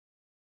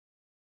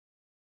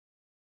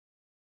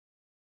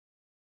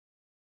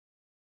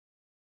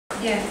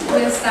Yeah,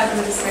 we'll start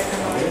with the second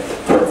one.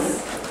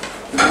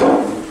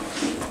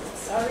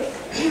 Sorry.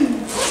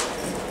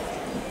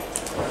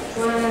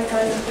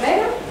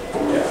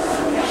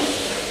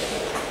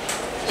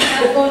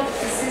 Chatbot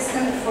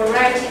assistant for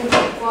writing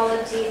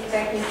quality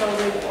technical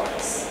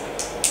reports.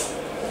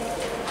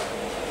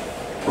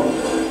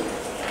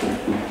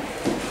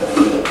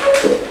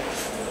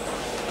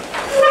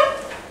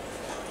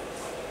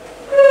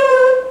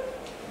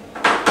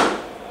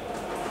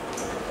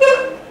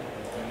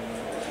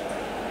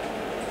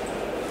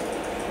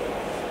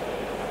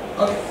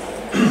 Okay.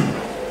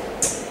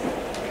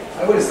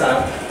 I will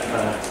start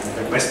with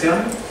a question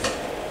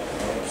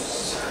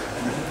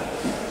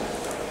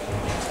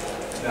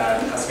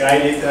that has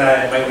guided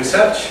my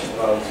research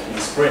about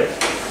this project.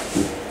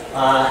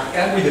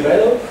 Can we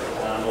develop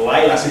a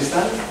mobile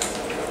assistant,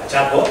 a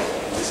chatbot,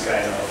 this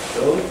kind of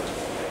tool,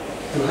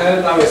 to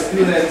help our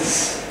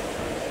students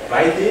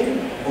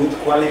writing good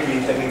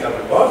quality technical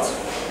reports?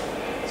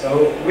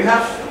 So we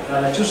have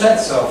two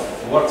sets of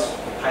words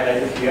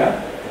highlighted here.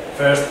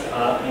 First,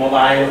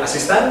 mobile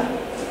assistant.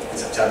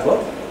 It's a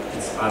chatbot.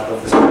 It's part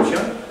of the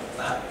solution.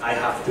 I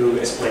have to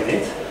explain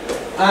it.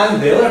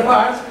 And the other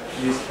part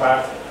is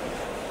part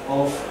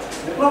of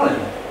the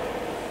problem.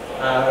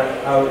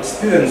 Our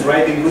students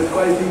writing good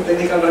quality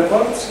technical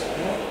reports,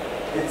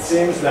 it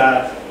seems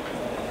that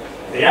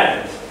they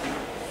aren't.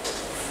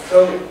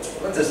 So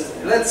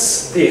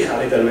let's dig a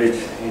little bit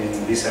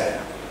in this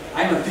area.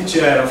 I'm a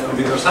teacher of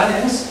computer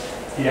science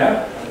here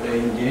at the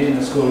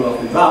engineering school of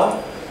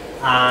Bilbao,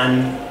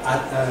 and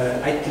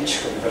I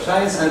teach computer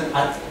science. And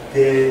at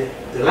the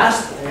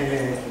last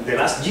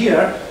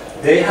year,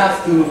 they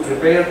have to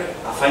prepare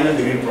a final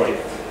degree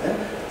project.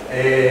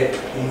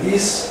 In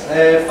this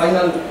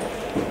final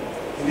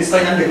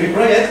degree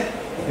project,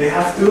 they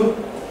have to.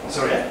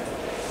 Sorry.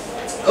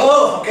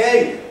 Oh,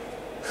 okay.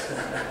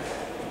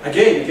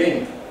 Again,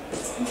 please.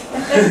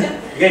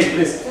 Okay.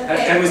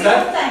 Can we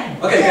start?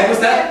 Okay, yeah, can we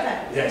start?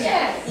 Yes.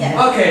 Yes.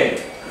 Yeah. Okay.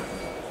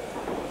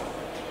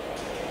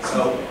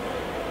 So,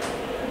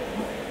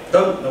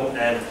 don't know,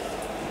 and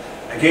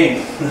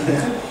again.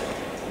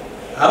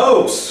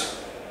 Oops.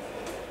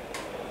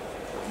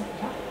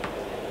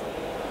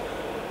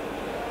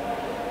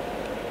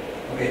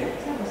 Okay.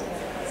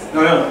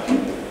 No.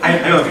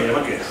 I'm okay.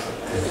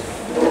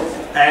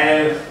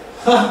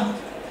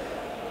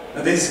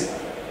 This.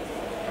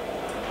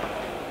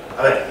 A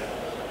ver,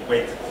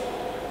 wait.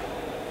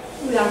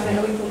 We are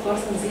very We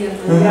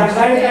are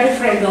very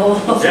fragile. I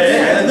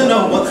don't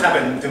know what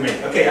happened to me.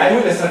 Okay, I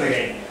will start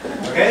again.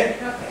 Okay?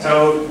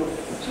 So,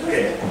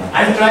 okay.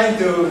 I'm trying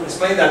to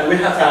explain that we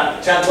have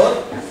a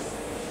chatbot.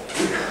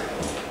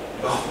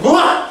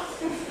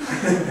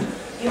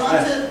 You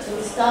want to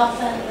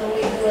stop and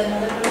we do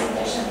another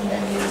presentation and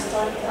then you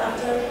start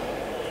after?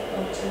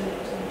 Or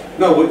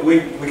No,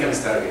 we can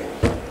start again.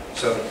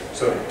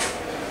 Sorry.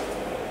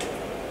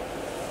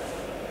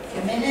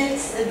 Few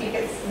minutes,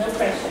 because no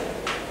pressure.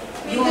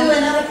 We do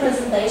another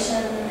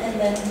presentation and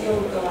then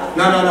you'll go out.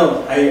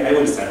 No. I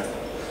will start.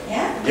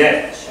 Yeah?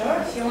 Yeah.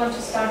 Sure. If you want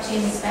to start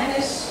in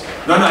Spanish.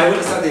 No, I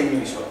will start in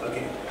English.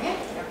 Okay. Yeah.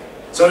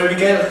 Sorry,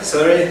 Miguel.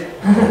 Sorry.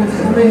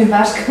 Really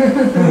Basque.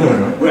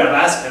 We are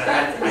Basque.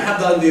 I have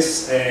done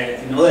this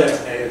in other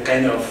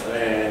kind of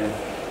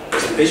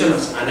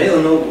presentations, and I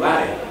don't know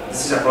why.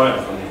 This is a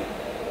problem for me.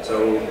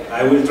 So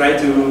I will try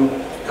to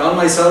calm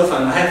myself,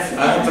 and I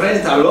have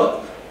trained a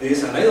lot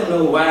this, and I don't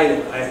know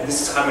why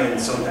this is happening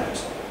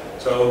sometimes.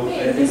 So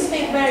You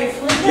speak very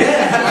fluently.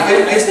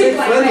 yeah, I speak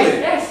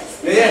fluently. Yes.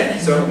 Yeah.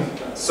 So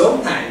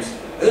sometimes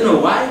I don't know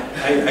why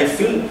I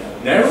feel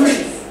nervous.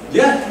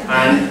 Yeah,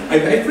 and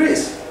I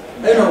freeze.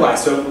 I don't know why.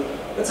 So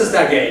let's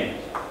start again.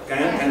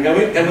 Can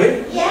we?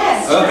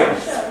 Yes, Okay.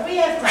 sure.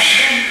 We have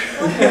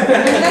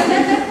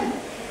time.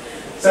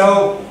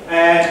 So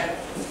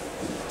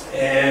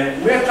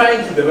we are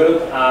trying to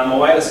develop a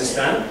mobile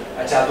assistant,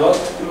 a chatbot,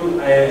 to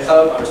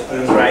help our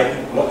students write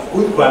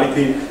good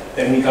quality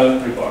technical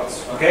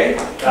reports. Okay,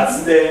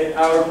 that's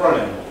our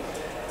problem.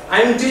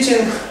 I'm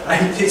teaching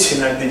at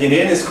the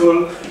engineering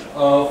school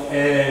of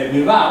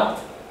Bilbao,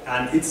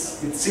 and it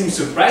seems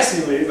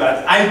surprisingly,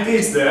 but I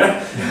teach there,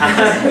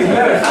 and it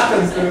never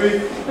happens to me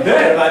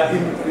there, but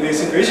in a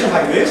situation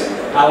like this,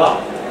 a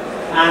lot.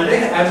 And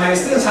my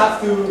students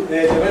have to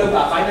develop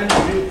a final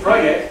degree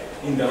project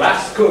in the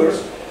last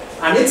course,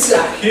 and it's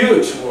a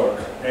huge work.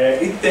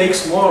 It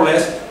takes more or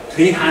less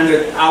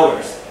 300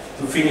 hours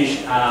to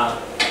finish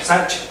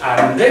such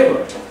an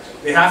endeavor.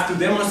 They have to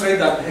demonstrate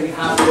that they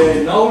have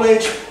the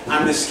knowledge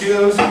and the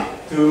skills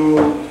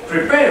to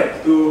prepare,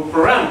 to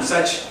program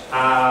such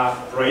a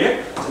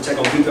project, such a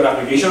computer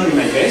application in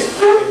my case.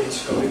 I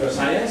teach computer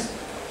science.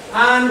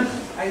 And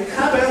it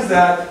happens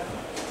that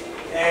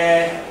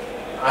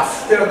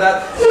after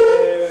that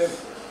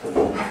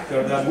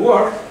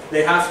work,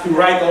 they have to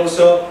write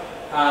also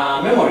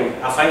a memory,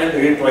 a final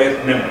degree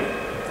project memory.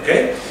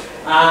 Okay?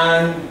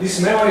 And this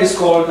memory is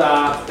called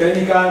a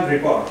technical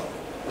report.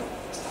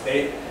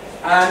 Okay?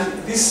 And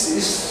this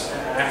is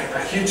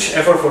a huge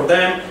effort for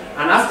them,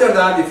 And after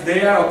that, if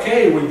they are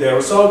okay with the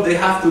result, they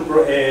have to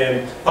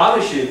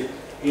publish it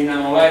in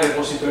an online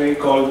repository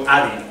called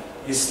ADI.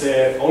 It's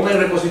the online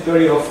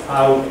repository of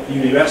our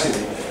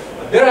university.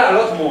 But there are a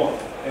lot more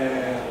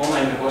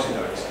online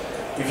repositories.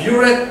 If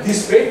you read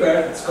this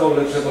paper, it's called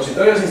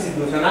Repositorios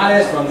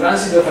Institucionales from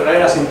Tránsito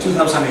Ferreras in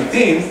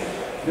 2018,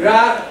 there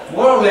are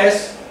more or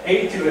less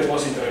 80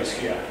 repositories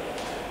here.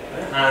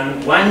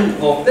 And one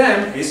of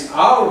them is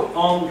our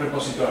own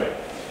repository.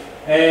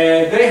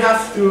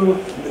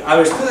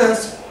 Our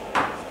students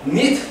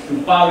need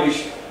to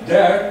publish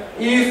there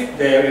if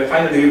their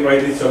final degree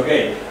project is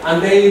okay.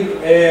 And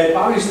they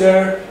publish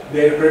there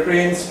their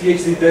preprints,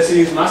 PhD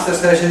thesis,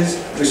 master's thesis,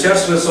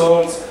 research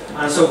results,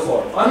 and so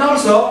forth. And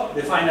also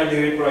the final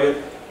degree project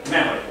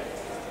memory.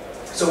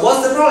 So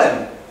what's the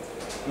problem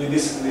with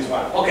this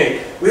one?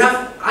 Okay, we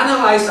have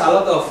analyzed a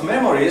lot of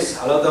memories,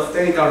 a lot of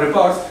technical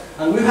reports,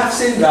 and we have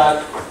seen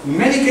that in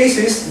many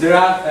cases there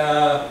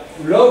are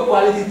low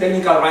quality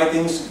technical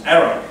writings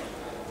error.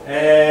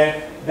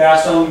 There are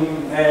some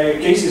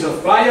cases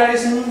of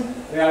plagiarism.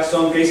 There are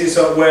some cases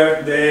of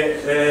where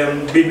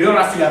the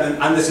bibliography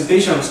and the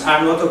citations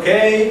are not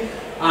okay,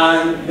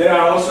 and there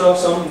are also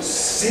some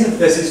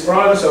synthesis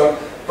problems or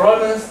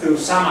problems to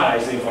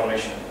summarize the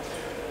information.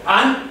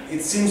 And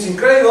it seems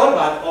incredible,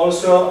 but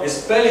also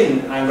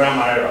spelling and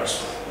grammar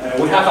errors.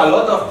 We have a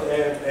lot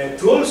of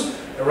tools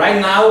right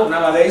now,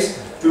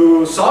 nowadays,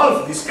 to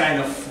solve this kind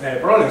of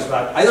problems,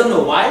 but I don't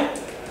know why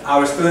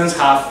our students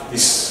have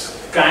this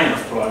kind of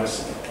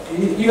problems,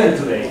 even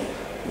today.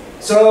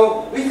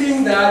 So we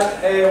think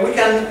that we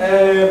can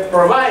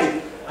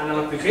provide an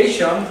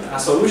application, a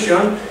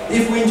solution,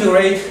 if we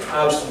integrate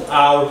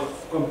our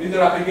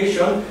computer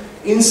application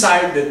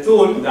inside the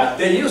tool that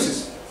they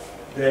use,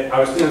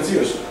 our students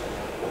use.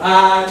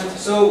 And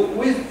so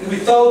we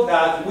thought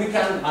that we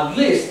can at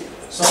least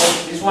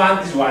solve this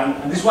one,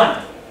 and this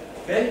one.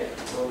 Okay?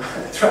 So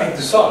trying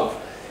to solve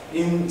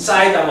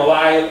inside a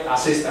mobile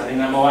assistant, in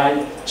a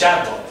mobile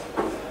chatbot.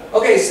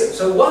 Okay,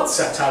 so what's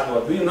a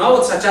chatbot? Do you know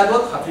what's a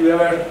chatbot? Have you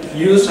ever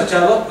used a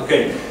chatbot?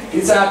 Okay,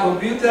 it's a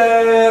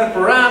computer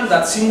program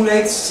that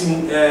simulates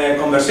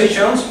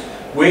conversations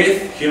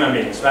with human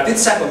beings, but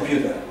it's a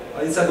computer.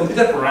 It's a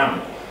computer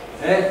program.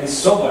 It's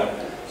software.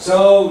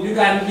 So you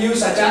can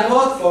use a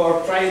chatbot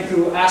for trying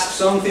to ask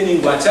something in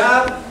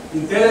WhatsApp,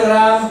 in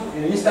Telegram,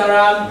 in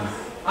Instagram,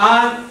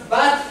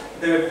 but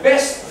the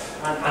best,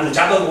 and the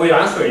chatbot will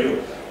answer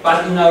you.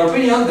 But in our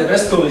opinion, the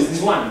best tool is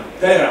this one,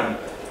 Telegram.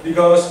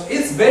 Because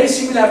it's very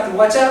similar to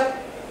WhatsApp,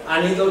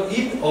 and it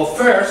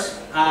offers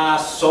a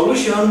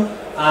solution,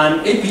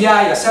 an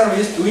API, a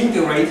service to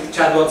integrate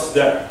chatbots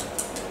there.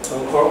 So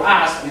for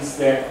us, it's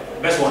the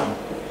best one.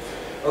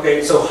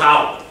 Okay, so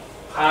how?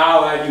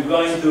 How are you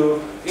going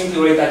to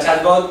integrate a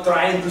chatbot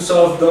trying to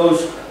solve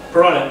those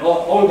problems,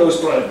 all those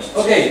problems?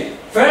 Okay,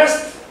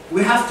 first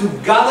we have to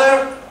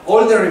gather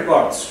all the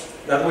reports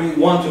that we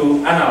want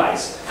to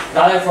analyze.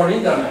 Gather from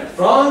internet,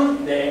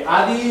 from the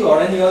ADI or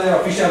any other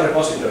official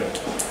repository.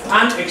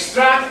 And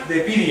extract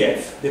the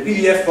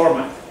PDF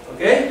format,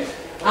 okay?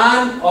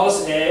 And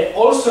also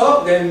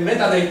the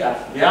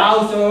metadata, the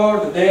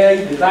author, the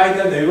date, the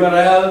title, the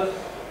URL,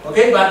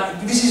 okay? But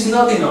this is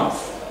not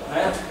enough.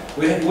 Right?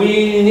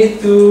 We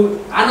need to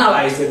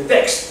analyze the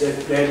text,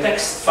 the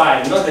text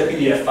file, not the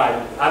PDF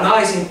file.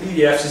 Analyzing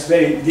PDFs is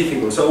very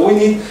difficult, so we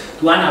need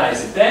to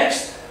analyze the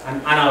text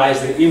and analyze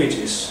the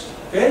images,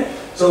 okay?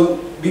 So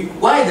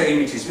why the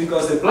images?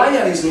 Because the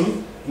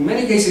plagiarism, in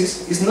many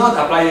cases, is not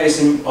a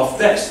plagiarism of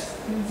text,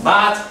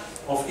 but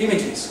of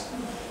images.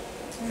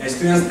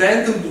 Students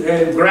tend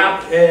to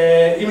grab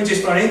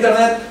images from the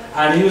internet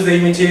and use the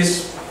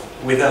images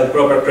without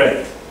proper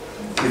credit,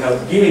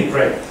 without giving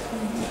credit.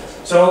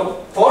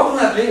 So,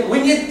 fortunately,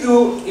 we need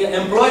to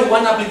employ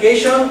one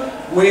application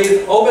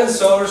with open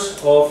source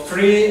of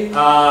free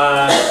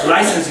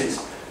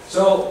licenses.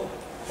 So,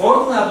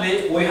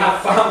 fortunately, we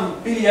have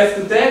found PDF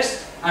to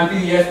text and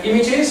PDF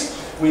images.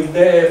 With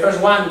the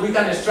first one, we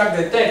can extract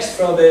the text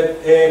from the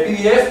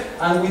PDF,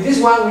 and with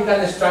this one, we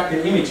can extract the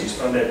images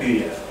from the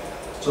PDF.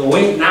 So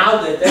we now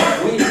have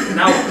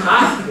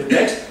the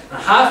text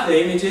and have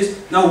the images.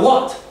 Now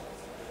what?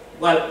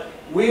 Well,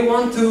 we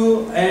want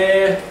to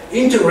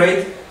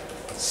integrate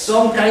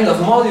some kind of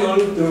module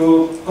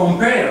to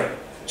compare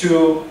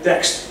to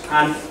text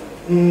and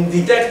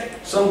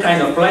detect some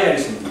kind of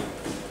plagiarism.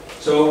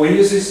 So we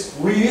use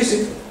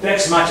it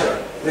text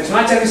matcher. Text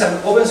matcher is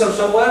an open source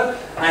software,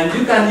 and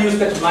you can use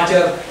text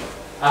matcher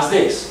as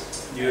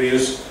this. You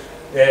use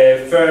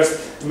the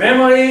first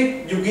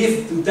memory, you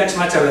give to text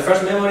matcher the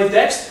first memory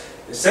text,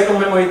 the second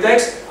memory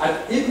text, and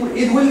it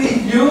will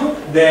give you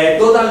the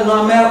total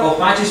number of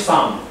matches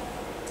found.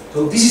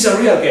 So this is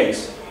a real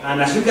case, and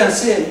as you can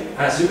see,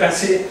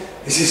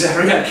 this is a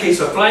real case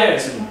of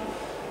plagiarism.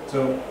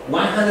 So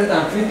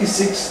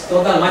 156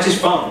 total matches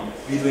found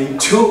between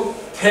two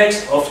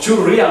texts of two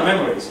real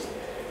memories.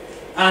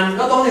 And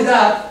not only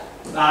that,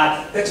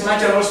 but text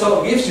matcher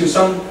also gives you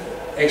some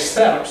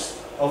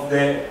excerpts of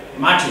the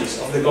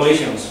matches, of the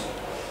collisions.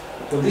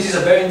 So this is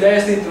a very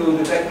interesting to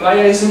detect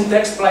plagiarism,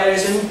 text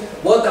plagiarism.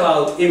 What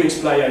about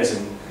image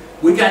plagiarism?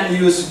 We can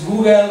use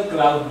Google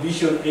Cloud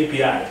Vision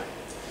API.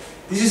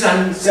 This is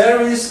a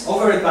service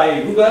offered by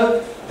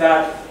Google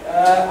that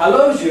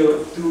allows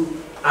you to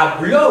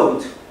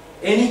upload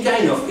any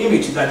kind of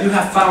image that you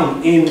have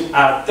found in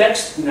a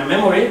text, in a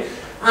memory,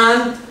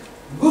 and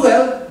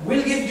Google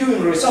will give you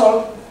in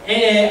result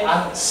a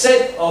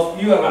set of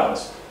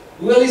URLs.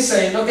 Google is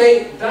saying,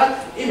 okay, that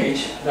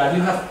image that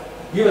you have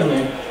given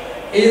me,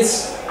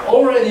 it's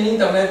already in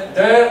internet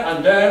there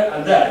and there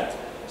and there.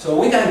 So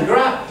we can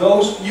grab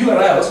those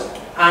URLs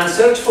and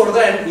search for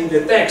them in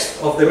the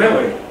text of the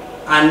memory.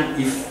 And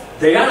if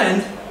they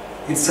aren't,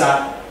 it's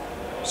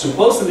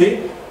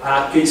supposedly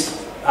a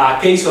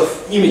case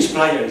of image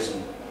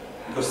plagiarism.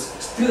 Because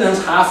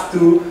students have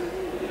to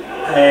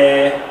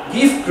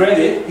give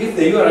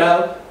the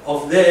URL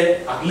of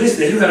at least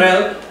the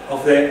URL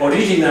of the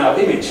original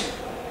image.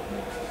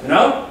 You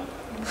know?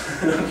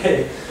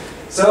 Okay.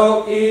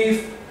 So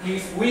if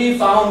we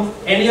found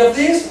any of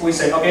these, we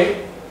say,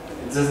 okay,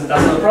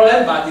 that's no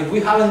problem, but if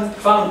we haven't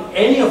found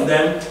any of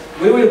them,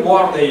 we will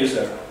warn the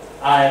user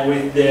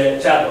with the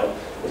chatbot.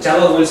 The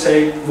chatbot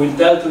will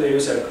tell to the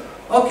user,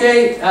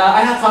 okay,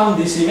 I have found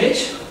this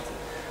image,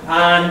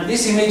 and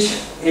this image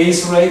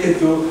is related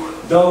to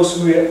those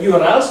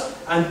URLs,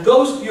 and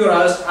those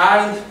URLs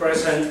aren't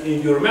present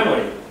in your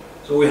memory.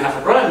 So we have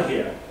a problem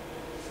here.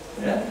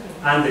 Yeah?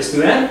 And the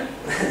student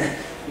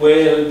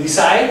will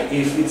decide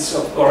if it's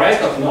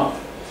correct or not.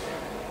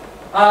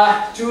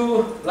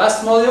 Two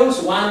last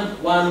modules. One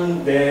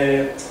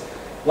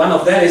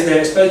of them is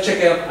the spell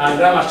checker and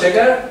grammar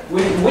checker.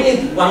 We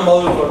need one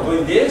module for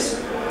doing this.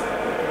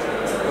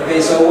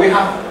 Okay, so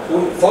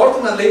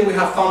fortunately we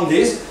have found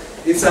this.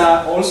 It's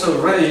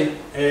also really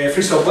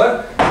free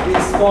software.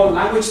 It's called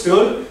Language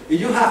Tool. If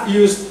you have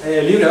used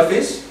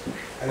LibreOffice,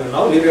 I don't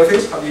know,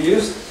 LibreOffice, have you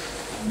used?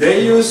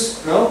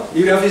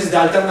 LibreOffice is the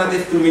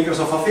alternative to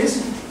Microsoft Office.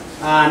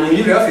 And in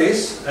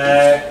LibreOffice,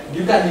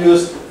 you can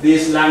use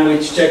this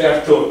language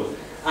checker tool.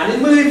 And it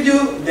will give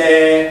you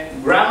the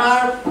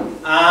grammar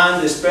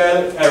and the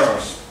spell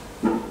errors.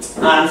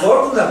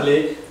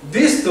 Unfortunately,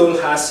 this tool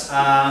has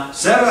a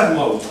server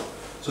mode.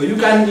 So you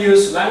can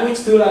use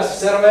language tool as a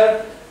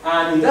server,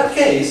 and in that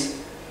case,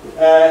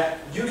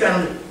 you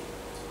can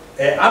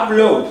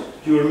upload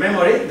your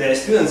memory. The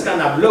students can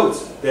upload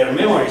their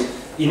memories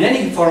in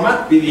any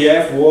format,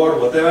 PDF, Word,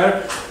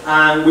 whatever,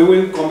 and we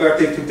will convert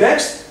it to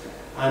text,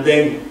 and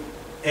then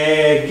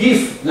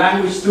give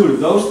language tool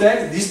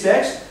this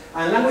text,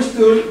 and language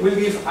tool will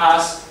give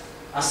us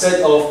a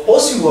set of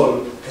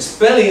possible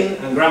spelling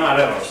and grammar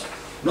errors.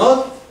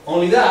 Not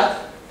only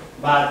that,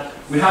 but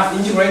we have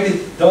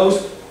integrated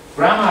those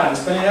grammar and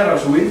spelling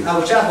errors with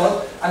our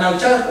chatbot, and our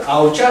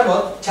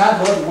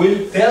chatbot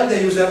will tell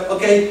the user,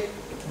 okay,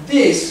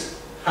 this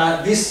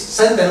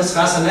sentence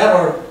has an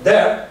error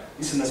there.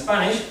 It's in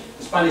Spanish.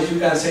 In Spanish you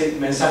can say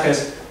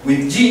mensajes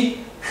with G,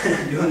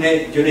 you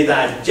need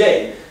a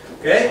J.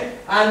 Okay?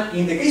 And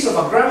in the case of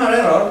a grammar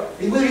error,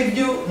 it will give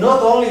you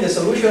not only the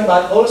solution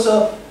but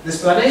also the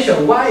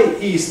explanation. Why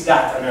is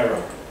that an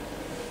error?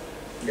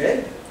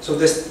 Okay? So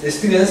the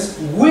students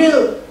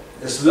will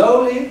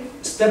slowly,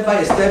 step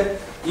by step,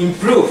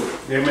 improve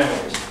their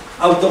memories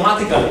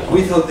automatically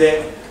without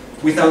the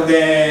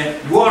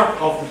work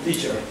of the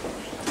teacher.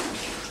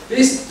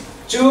 These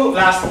two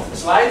last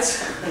slides.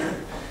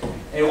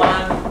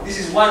 This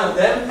is one of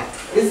them.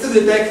 It's to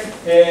detect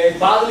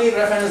badly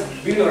referenced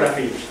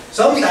bibliography.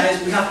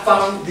 Sometimes we have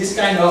found this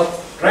kind of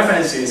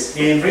references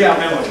in real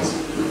memories.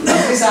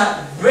 This is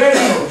a very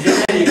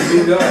generic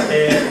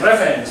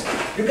reference.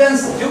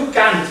 You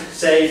can't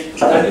say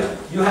that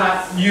you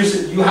have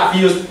used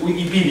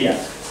Wikipedia.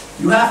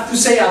 You have to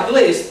say at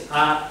least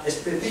a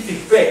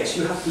specific page.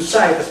 You have to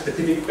cite a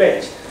specific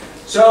page.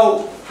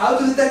 So how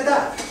to detect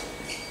that?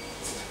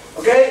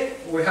 Okay,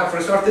 we have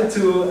resorted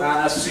to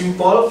a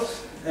simple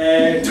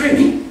trick.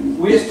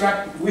 We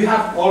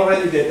have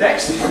already the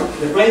text,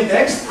 the plain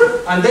text,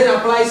 and then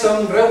apply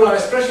some regular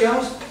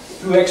expressions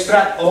to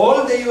extract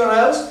all the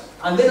URLs,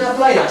 and then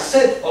apply a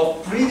set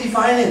of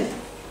predefined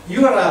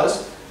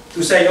URLs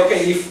to say,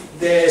 okay, if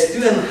the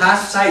student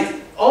has cited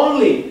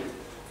only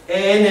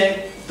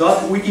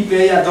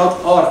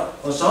n.wikipedia.org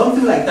or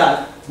something like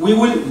that, we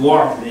will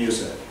warn the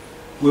user.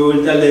 We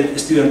will tell the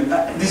student,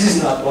 this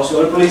is not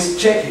possible, please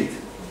check it.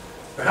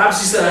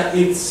 Perhaps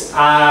it's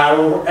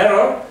our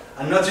error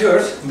and not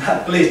yours,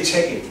 but please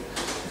check it.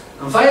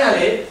 And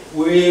finally,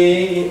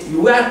 we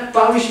are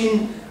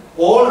publishing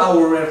all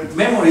our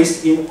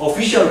memories in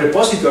official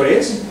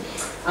repositories,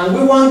 and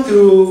we want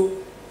to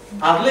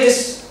at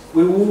least,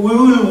 we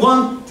will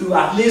want to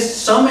at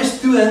least some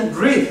student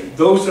read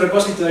those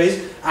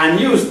repositories and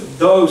use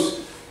those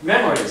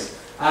memories.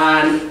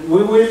 And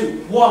we will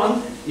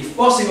want, if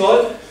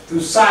possible, to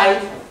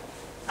cite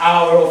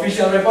our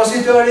official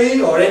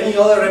repository or any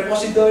other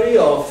repository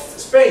of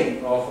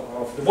Spain,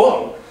 of the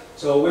world.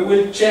 So we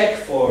will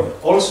check for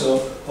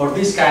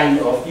this kind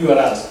of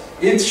URLs.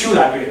 It should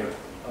appear,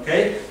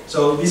 okay?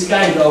 So this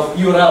kind of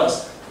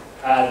URLs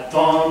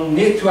don't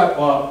need to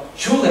or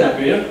shouldn't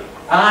appear,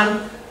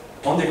 and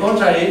on the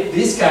contrary,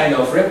 this kind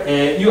of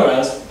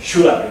URLs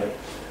should appear.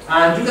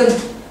 And you can,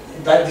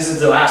 this is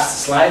the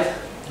last slide,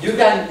 you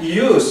can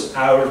use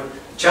our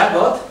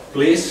chatbot,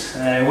 please,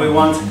 we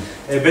want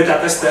beta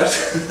testers.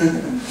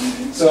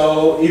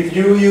 So if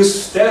you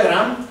use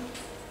Telegram,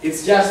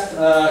 it's just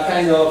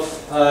kind of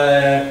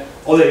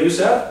other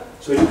user,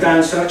 so you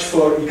can search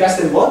for a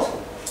custom bot.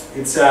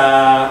 It's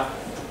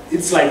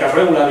like a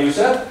regular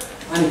user,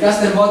 and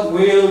custom bot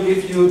will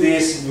give you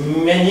this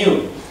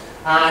menu.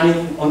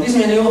 And on this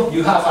menu,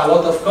 you have a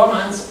lot of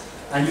commands,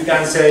 and you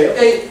can say,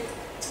 okay,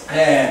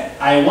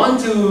 I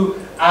want to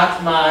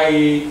add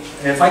my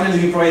final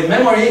degree project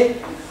memory,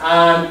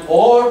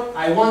 or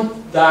I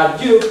want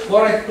that you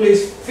correctly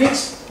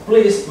fix,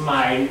 please,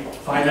 my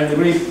final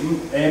degree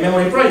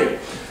memory project.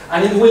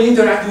 And it will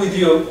interact with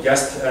you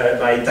just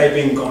by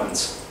typing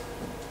commands.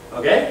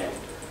 Okay?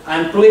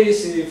 And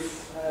please,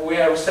 if we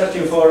are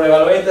searching for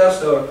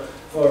evaluators or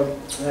for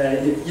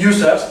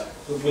users,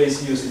 so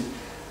please use it.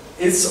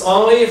 It's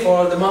only,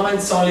 for the moment,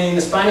 it's only in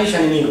Spanish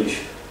and in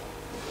English.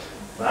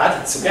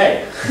 But it's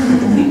okay.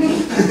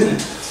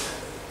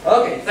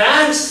 Okay,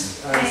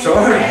 thanks. I'm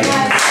sorry.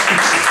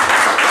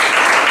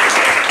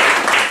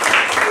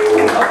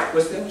 Oh,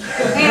 questions?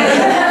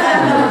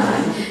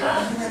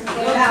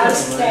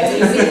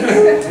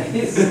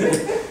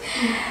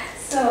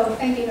 So,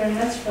 thank you very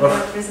much for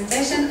your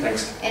presentation.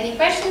 Thanks. Any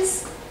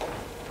questions?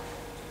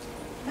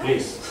 No?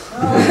 Please.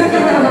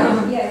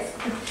 Yes,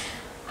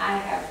 I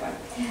have one.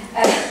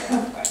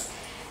 Of course.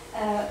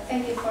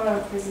 Thank you for your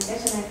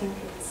presentation. I think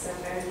it's a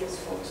very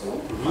useful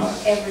tool for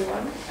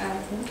everyone, I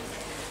think.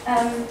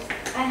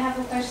 I have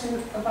a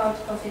question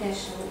about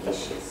confidential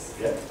issues.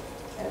 Yeah.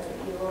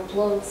 You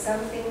upload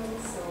something,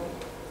 so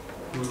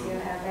do you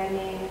have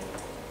any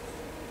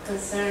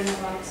concern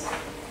about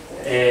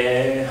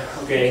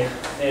Okay,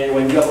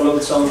 when you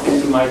upload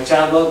something to my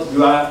chatbot,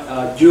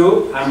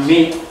 you and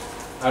me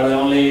are the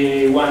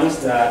only ones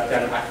that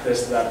can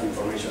access that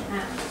information.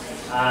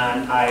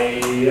 And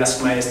I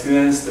ask my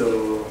students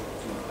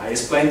I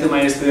explain to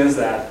my students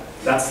that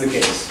that's the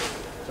case.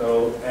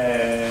 So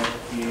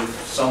if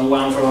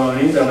someone from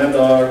the internet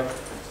or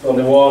from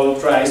the world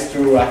tries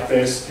to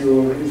access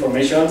your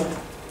information,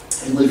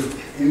 it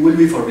will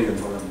be forbidden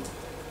for them.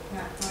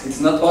 It's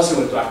not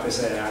possible to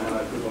access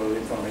another people's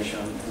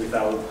information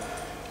without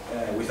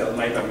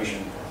my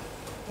permission.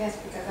 Yes,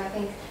 because I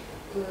think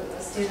the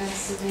students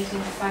submitting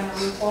the final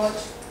report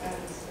and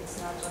it's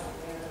not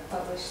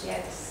published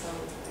yet, so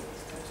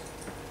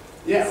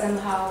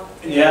somehow.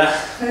 Yeah,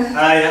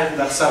 yeah,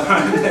 that's somehow.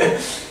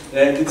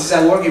 It is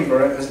a work in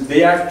progress.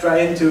 They are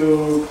trying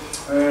to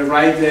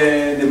write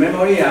the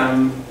memory,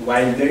 and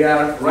while they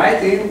are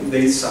writing,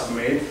 they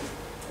submit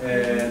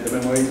the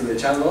memory to the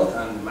chatbot,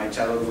 and my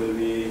chatbot will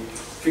be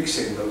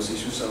fixing those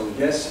issues. So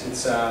yes,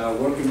 it's a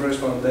work in progress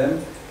for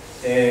them.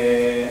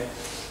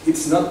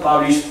 It's not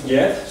published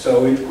yet,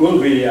 so it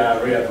could be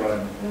a real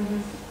problem.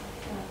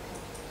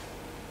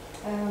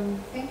 Okay.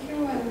 Thank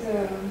you, and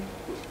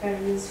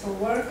very useful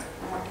work.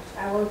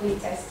 I will be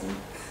testing.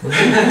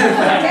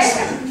 Thanks.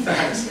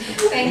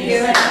 Thank you.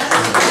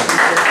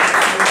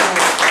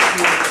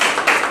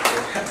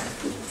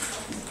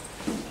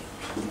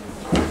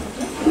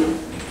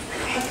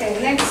 Okay,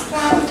 next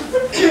one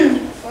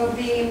will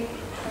be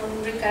from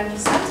Ricardo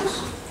Santos.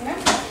 Yeah?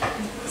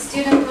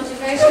 Student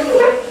motivation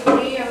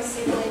degree on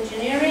civil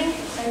engineering,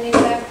 and in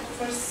the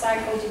first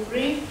cycle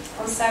degree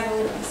on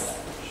civil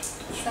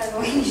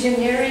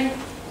engineering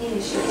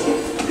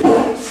initiative.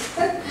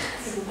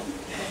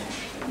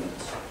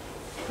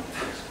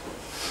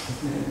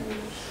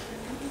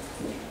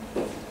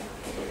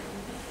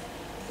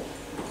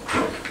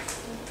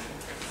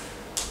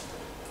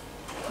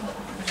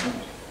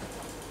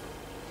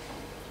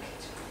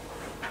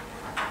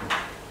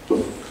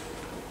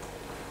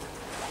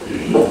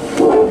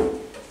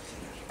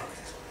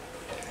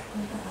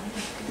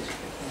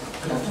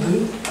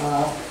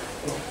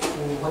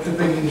 What we're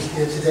bringing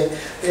here today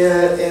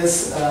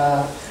is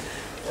a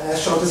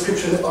short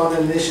description on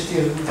an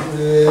initiative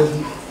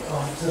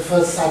of the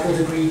first cycle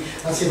degree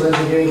on civil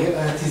engineering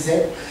at TZ.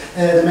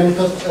 The main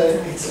purpose,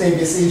 its name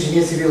is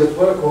Engineer Civil at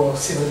Work, or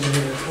Civil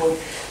Engineer at Work.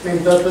 The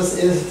main purpose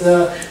is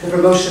the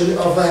promotion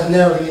of an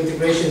early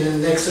integration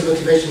and extra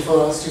motivation for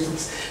our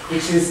students,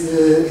 which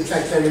is in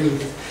fact very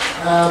needed.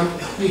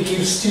 We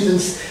give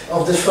students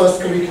of the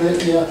first curriculum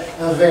year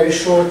a very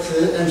short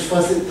and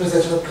first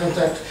presential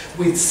contact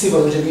with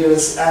civil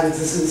engineers and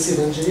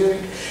civil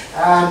engineering,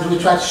 and we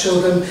try to show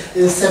them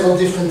several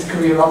different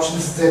career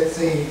options that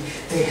they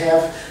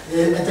have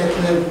and that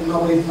they're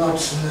normally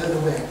not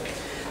aware.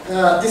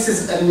 This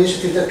is an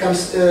initiative that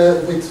comes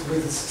with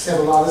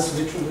several others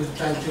which we're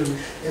trying to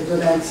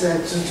implement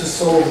to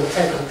solve or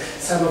tackle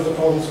some of the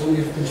problems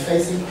we've been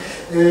facing.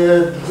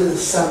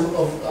 Some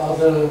of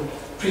other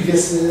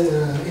previous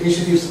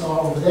initiatives are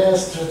over there: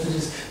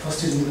 strategies for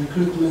student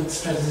recruitment,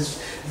 strategies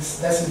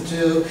destined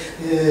to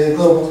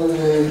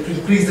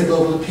increase the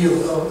global appeal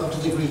of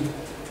the degree.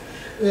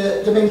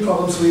 The main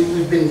problems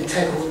we've been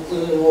tackled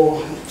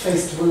or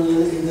faced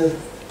in the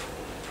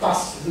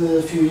past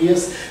few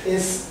years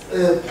is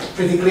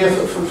pretty clear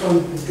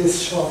from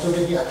this shot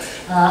over here.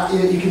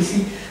 You can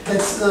see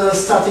that's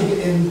starting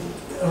in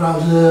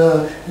around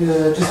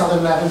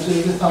 2011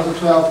 to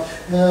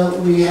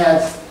 2012, we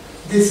had,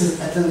 this is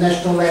at the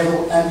national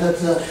level and at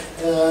the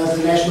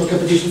national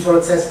competition for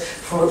access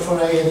for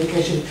higher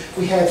education.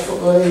 We had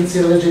in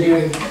civil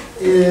engineering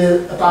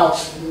about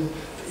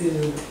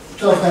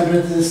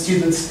 1,200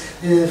 students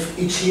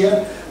each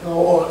year,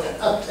 or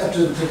up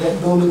to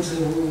that moment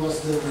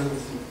was the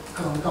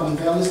common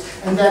values.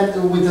 And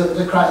then with the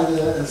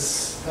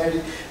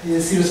very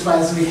serious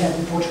crisis we had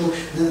in Portugal,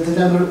 the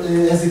number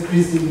has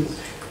increased in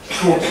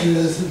short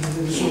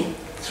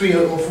 3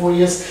 or 4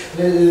 years,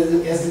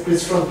 has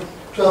decreased from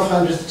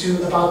 1,200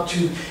 to about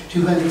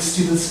 200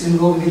 students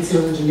enrolled in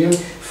civil engineering.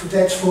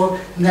 That's for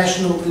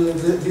national,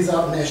 these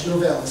are national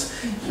values.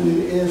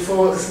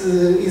 For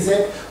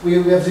ISEP, we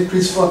have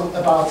decreased from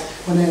about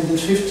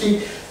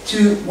 150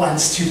 to 1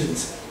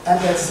 student. And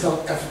that's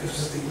not,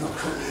 obviously not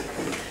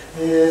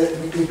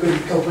we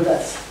couldn't cope with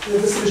that.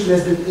 The solution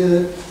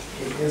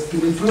has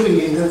been improving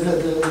in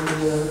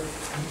the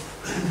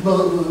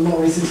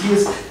more recent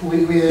years.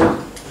 We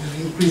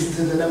increased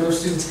the number of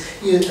students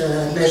at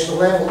national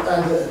level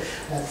and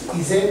at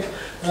ISEP,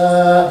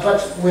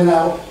 but we're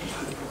now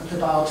at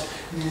about,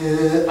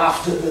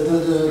 after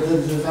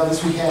the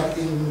values we had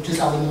in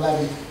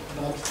 2011,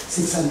 about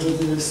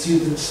 600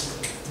 students.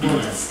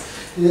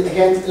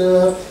 Again,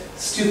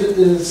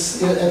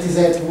 students at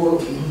ISEP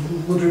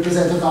would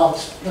represent about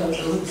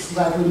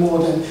slightly more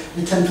than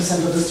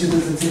 10% of the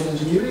students in civil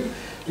engineering.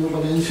 We were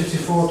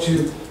 154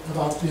 to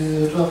about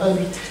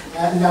 1,200,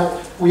 and now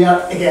we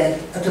are again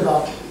at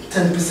about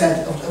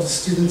 10% of the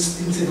students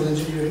in civil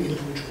engineering in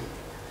Portugal.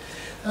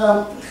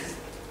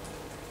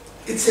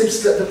 It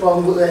seems that the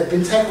problem had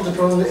been tackled,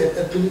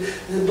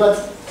 but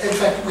in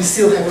fact we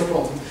still have a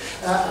problem.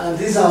 And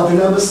these are the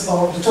numbers,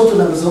 or the total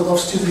numbers of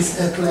students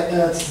at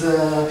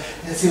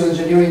civil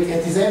engineering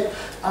at ISEP,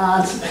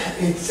 and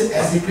it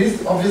has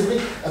decreased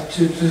obviously up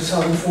to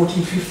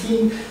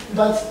 2014-15,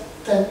 but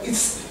then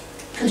it's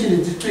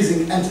continued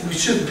decreasing, and we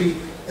should be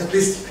at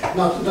least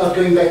not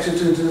going back to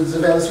the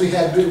values we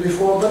had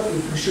before, but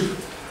we should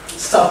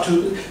start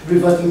to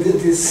reverting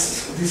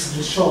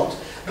this short.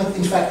 But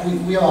in fact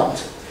we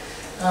aren't.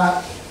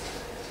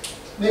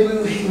 Maybe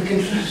we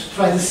can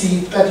try to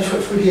see better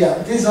from here.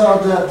 These are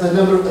the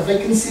number of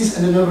vacancies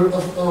and the number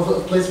of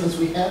placements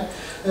we had.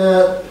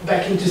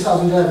 Back in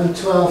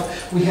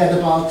 2011-12, we had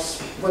about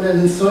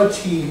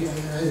 130,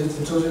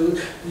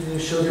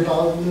 showed you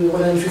about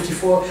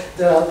 154.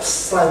 There are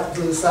slight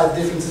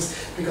differences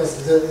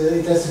because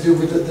it has to do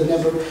with the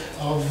number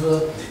of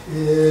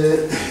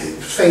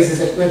phases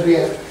that we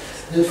have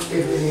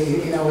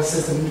in our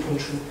system in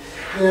Portugal.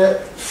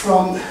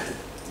 From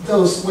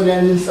those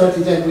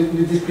 130, then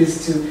we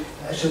decreased to,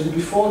 I showed you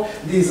before,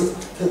 the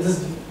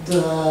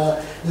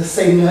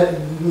same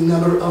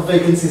number of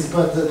vacancies,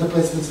 but the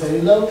placement is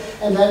very low.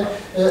 And then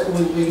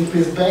we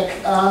increased back.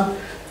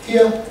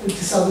 Here in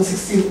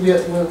 2016,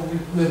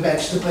 we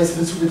matched the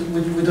placements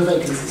with the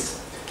vacancies.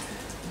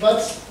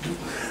 But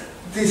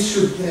this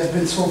should have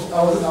been solved,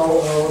 our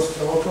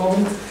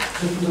problem.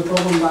 The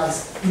problem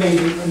lies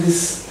mainly in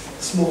this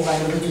small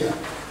line over here.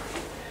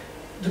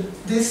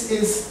 This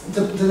is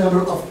the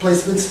number of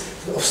placements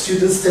of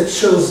students that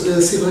chose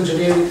civil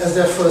engineering as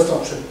their first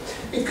option.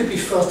 It could be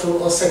first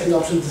or second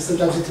option,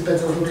 sometimes it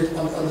depends a little bit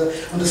on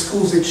the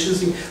schools they're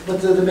choosing, but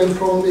the main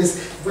problem is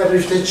whether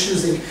if they're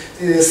choosing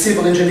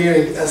civil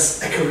engineering as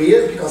a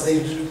career, because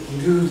they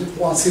do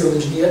want civil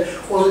engineer,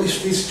 or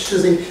if they're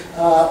choosing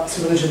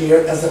civil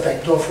engineer as a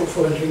backdoor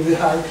for entering the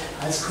high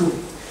school.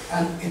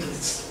 And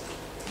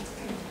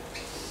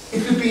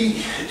it could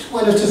be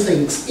one of two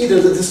things.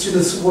 Either that the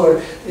students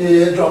were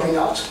dropping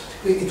out.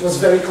 It was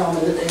very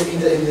common in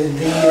the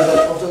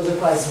years of the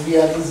crisis. We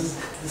had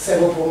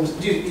several problems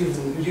due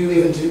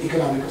even to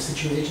economic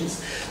situations.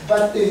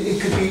 But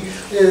it could be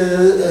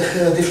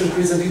a different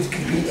reason. It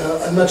could be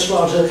a much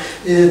larger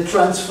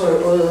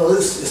transfer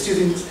of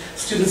students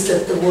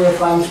that were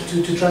applying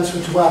to transfer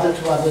to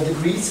other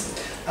degrees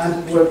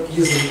and were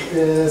using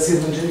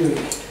civil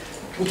engineering,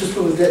 which is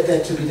probably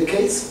that to be the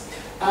case.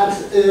 And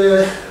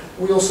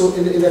we also,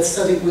 in that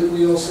study,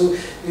 we also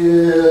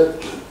have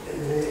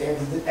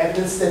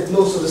evidence that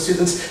most of the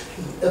students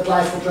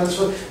apply for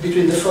transfer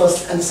between the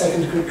first and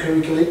second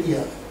curricular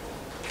year.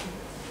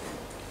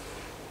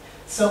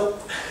 So,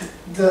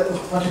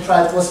 what we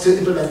tried was to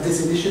implement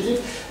this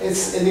initiative.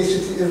 It's an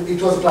initiative,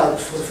 it was applied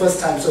for the first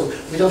time, so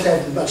we don't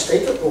have much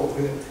data, or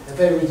a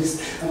very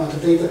reduced amount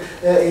of data.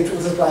 It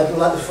was applied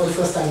for the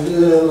first time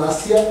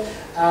last year,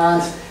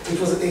 and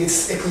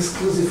it's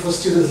exclusive for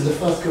students in the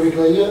first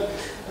curricular year.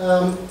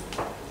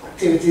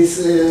 Activities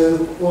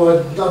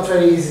were not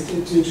very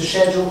easy to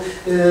schedule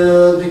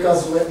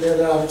because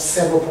there are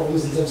several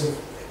problems in terms of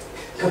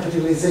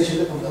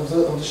compatibilization of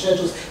the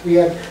schedules. We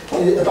had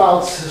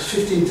about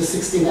 15 to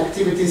 16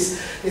 activities.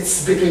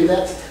 It's between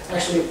that.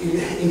 Actually,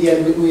 in the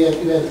end, we had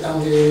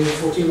only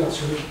 14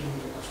 actually.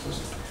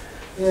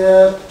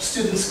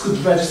 Students could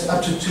register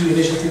up to 2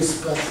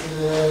 initiatives, but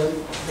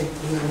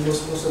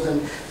most of them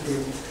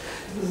didn't.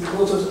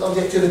 Most of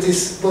the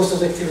activities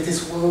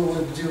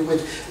would do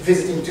with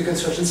visiting to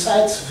construction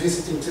sites,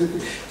 visiting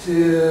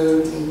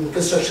to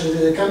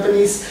construction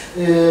companies,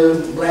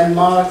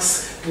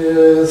 landmarks,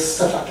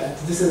 stuff like that.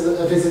 This is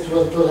a visit to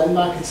a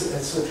landmark.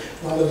 It's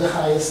one of the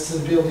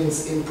highest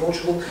buildings in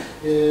Portugal.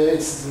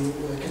 It's the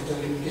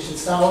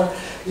Communications Tower.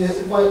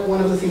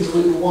 One of the things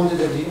we wanted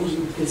to do,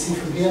 you can see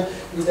from here,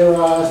 there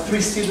are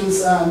 3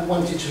 students and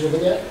 1 teacher over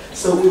there.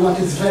 So we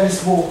wanted very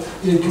small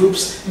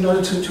groups in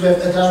order to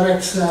have a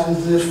direct and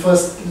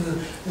first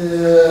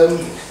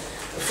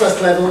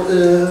level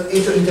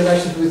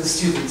interaction with the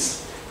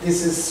students.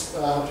 This is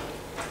a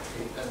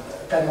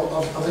panel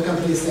of the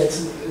companies that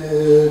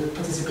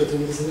participated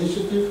in this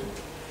initiative.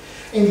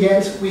 In the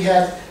end, we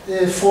had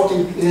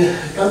 14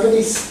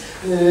 companies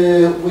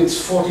with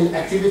 14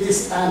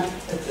 activities and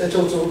a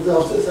total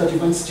of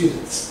 31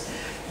 students.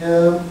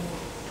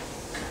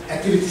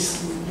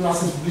 Activities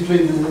lasted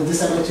between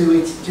December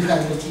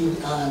 2018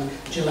 and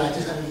July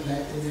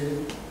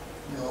 2019.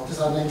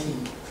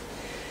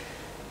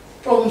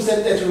 Problems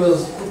that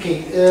arose,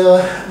 okay,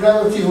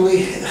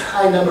 relatively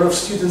high number of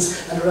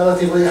students and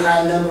relatively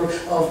high number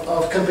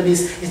of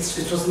companies.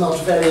 It was not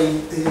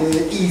very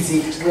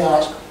easy. We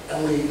are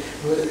only,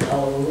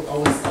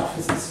 our staff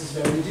is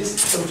very reduced,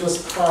 so it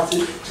was hard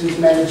to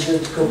manage to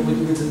cope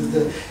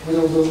with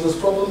all those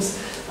problems.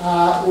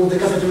 The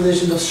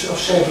compatibilization of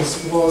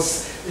schedules was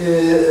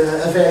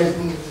a very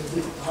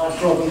hard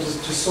problem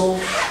to solve.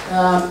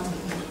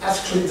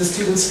 Actually, the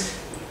students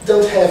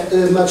don't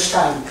have much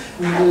time.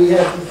 We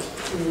have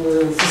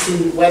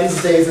foreseen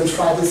Wednesdays and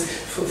Fridays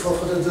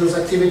for those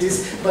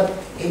activities, but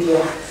in the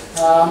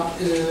end,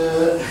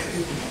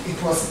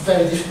 it was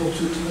very difficult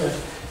to have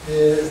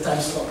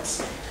time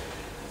slots.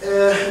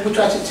 We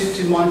tried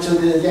to monitor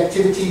the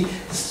activity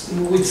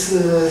with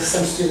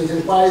some student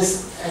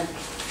inquiries.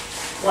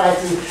 Quite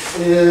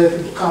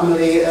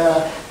commonly,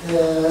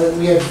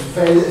 we have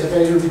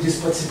very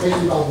reduced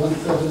participation, about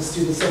 1/3 of the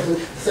students. Of the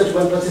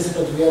 31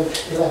 participants, we have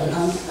 11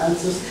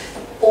 answers.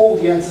 All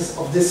the answers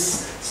of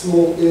this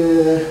small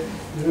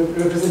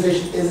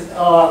representation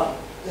are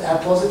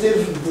positive.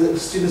 The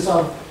students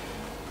are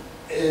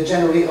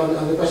generally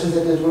on the questions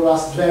that were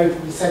asked very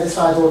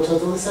satisfied or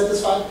totally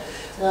satisfied,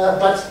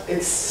 but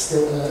it's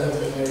still a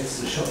very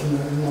short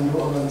number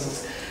of answers.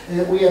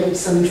 We had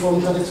some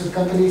informed contacts with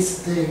companies.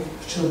 They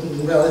showed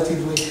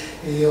relatively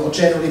or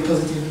generally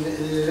positive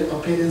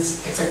opinions,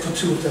 except for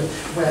 2 of them,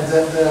 where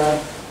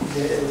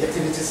the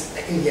activities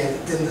in the end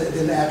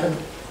didn't happen.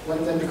 One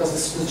of them because the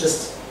students just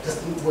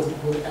were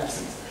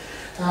absent.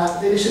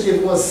 The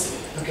initiative was,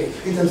 okay,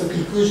 in terms of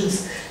conclusions,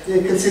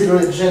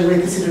 generally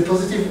considered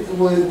positive.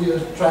 We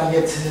are trying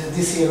it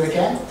this year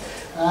again,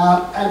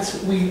 and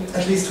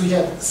at least we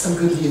have some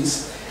good news.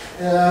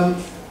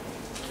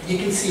 You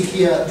can see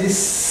here,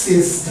 this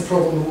is the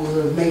problem,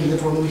 mainly the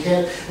problem we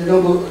had. The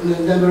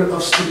number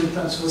of student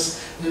transfers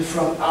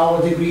from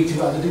our degree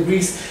to other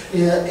degrees.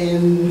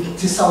 In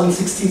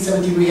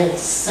 2016-17, we had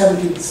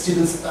 17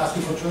 students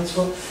asking for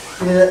transfer.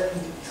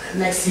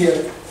 Next year,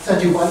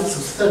 31, so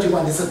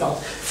 31 is about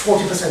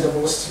 40% of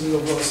our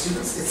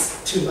students. It's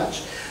too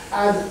much.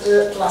 And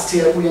last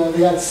year, we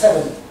only had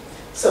 7.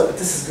 So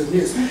this is good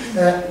news.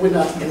 We're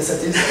not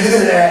innocent,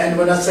 and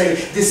we're not saying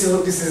this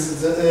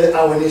is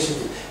our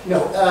initiative. No,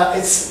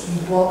 it's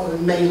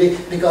mainly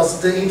because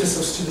the interest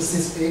of students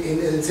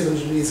in civil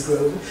engineering is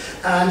growing,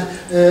 and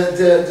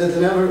the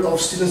number of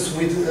students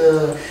with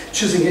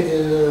choosing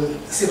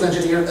civil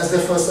engineer as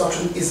their first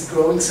option is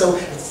growing. So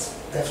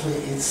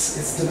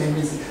it's the main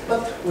reason.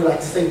 But we like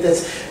to think that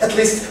at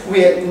least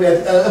we had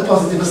a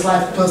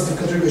positive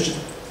contribution.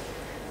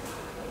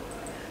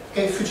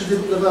 Okay, future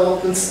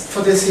developments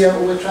for this year,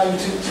 we're trying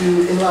to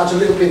enlarge a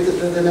little bit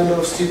the number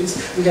of students.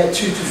 We had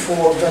 2 to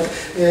 4, but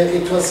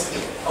it was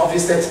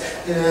obvious that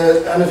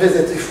on a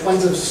visit, if one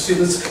of the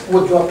students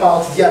would drop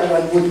out, the other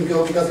one wouldn't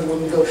go because he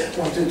wouldn't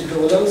want to go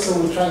alone. So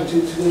we're trying to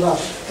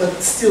enlarge,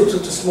 but still to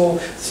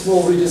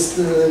small reduced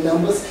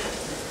numbers,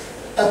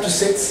 up to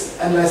 6,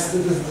 unless the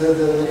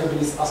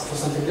companies ask for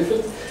something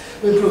different.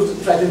 We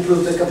try to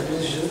improve the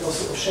competition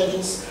also of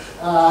schedules.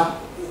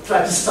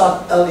 Try to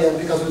start earlier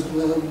because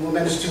we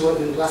managed to,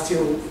 last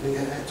year,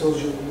 I told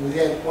you, we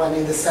had one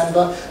in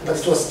December, but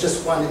it was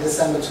just one in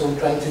December, so we're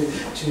trying to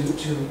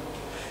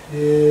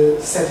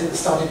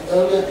start it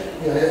earlier.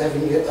 We are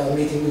having a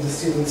meeting with the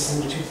students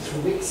in 2 to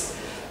 3 weeks.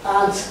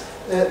 And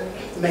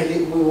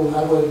mainly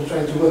we're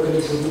trying to work on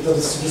it with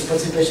the students'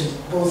 participation,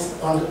 both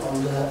on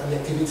the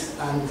activity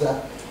and the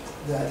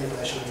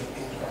evaluation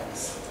in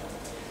practice.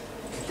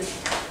 Thank you.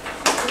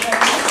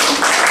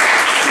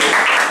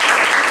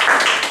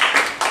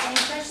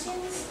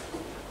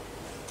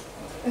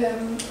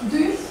 Do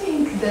you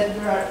think that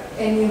there are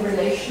any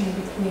relation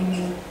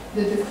between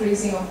the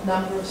decreasing of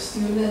number of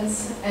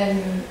students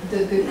and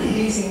the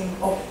decreasing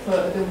of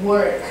the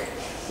work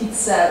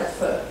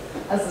itself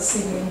as a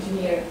civil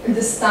engineer,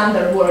 the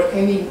standard work?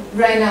 I mean,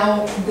 right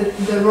now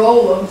the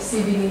role of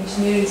civil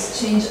engineers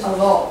changed a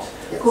lot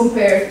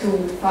compared to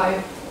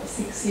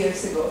 5-6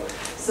 years ago.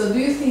 So do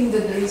you think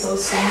that there is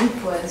also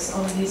influence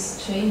on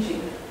this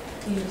changing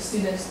in the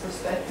students'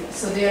 perspective?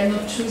 So they are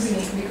not choosing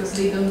it because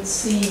they don't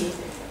see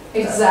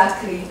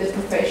exactly the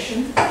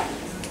profession?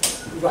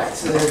 Right,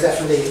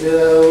 definitely.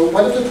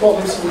 One of the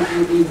problems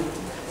we're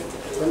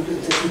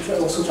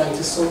also trying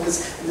to solve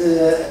is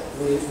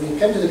we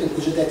came to the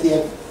conclusion that they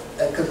have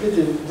a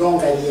completely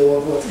wrong idea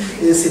of what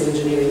civil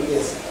engineering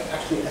is.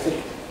 Actually, I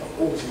think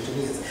all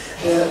engineers.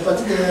 But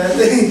I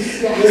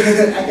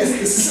guess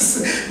this is.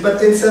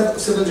 But in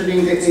civil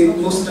engineering, they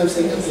most of the time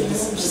say, okay,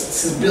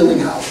 this is building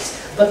houses,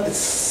 but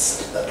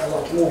it's a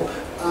lot more.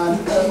 And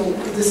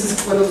this is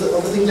one of the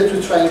things that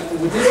we're trying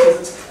with this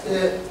visits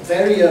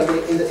very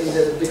early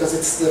because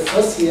it's the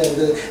first year,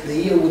 the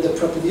year with the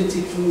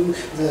propedeutic,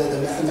 the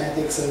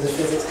mathematics and the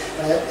physics.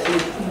 And,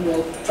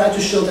 try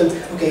to show them,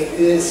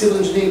 okay, civil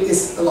engineering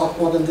is a lot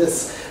more than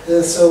this.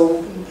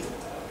 So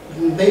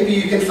maybe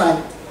you can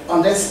find,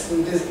 unless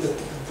this the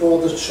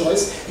broader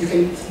choice, you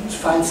can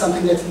find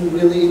something that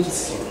really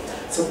interests you.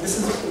 So this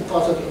is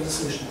part of the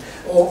solution,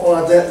 or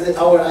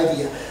our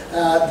idea.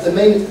 The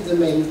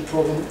main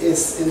problem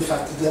is, in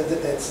fact,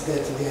 that's the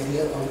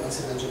idea on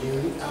civil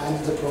engineering, and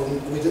the problem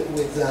with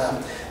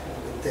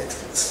that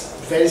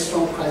very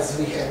strong crisis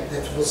we had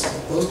that was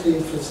mostly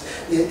influenced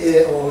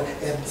or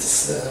had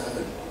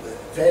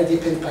very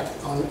deep impact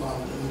on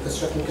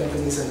construction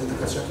companies and the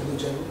construction in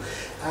general.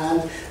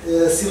 And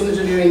civil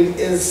engineering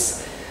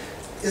is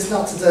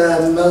not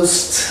the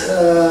most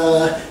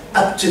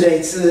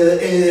up-to-date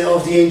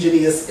of the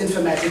engineers.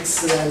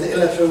 Informatics and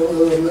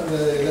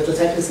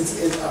electrotechnics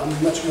are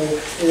much more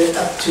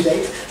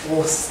up-to-date,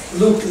 or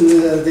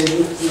they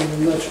look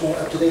much more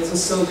up-to-date, and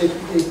so they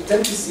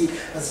tend to see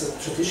as a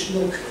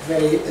traditional,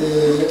 very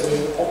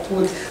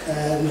awkward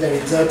and very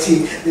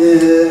dirty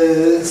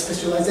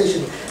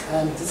specialization.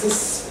 And this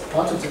is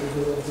part of the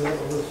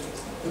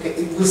okay,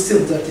 it was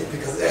still dirty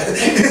because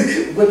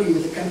working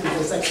with the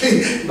companies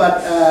actually,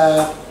 but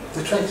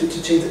we're trying to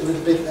change it a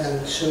little bit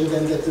and show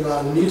them that there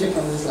are new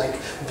technologies like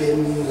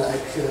BIM,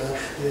 like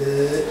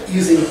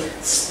using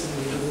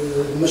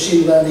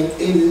machine learning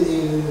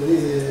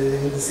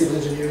in the civil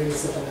engineering and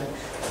stuff like that,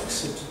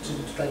 so to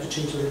try to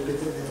change a little bit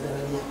that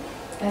idea.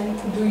 And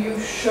do you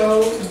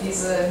show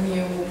this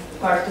new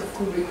part of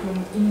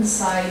curriculum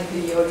inside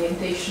the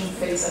orientation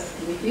phase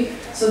activity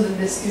so that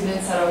the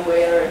students are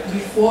aware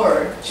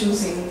before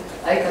choosing,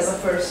 like as a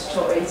first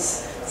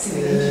choice,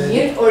 civil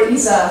engineer, or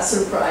is a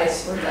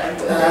surprise for them?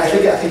 I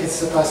think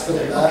it's a surprise for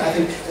them. I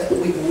think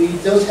we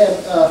don't have.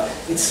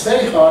 It's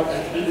very hard.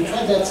 We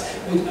tried that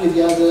with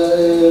the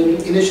other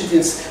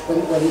initiatives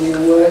when we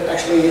were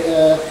actually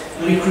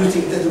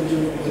recruiting.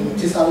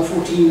 In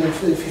 2014 and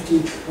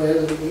 2015,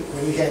 when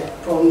we had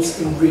problems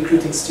in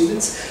recruiting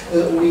students,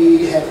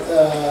 we had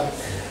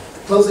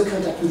closer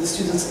contact with the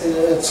students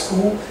at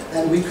school,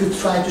 and we could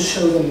try to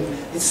show them.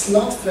 It's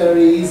not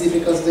very easy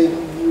because they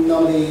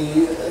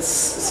normally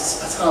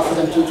it's hard for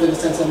them to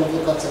understand some of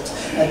the concepts,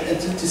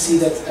 and to see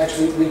that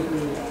actually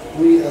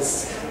we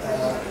as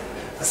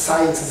a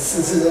science,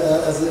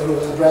 as a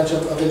branch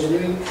of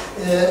engineering,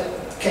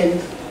 can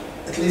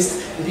at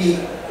least be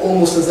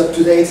almost as up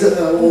to date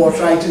or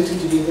trying to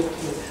be.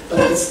 But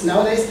it's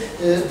nowadays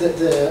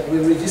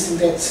we're reducing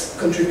that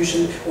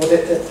contribution or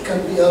that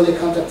early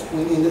contact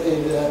in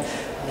the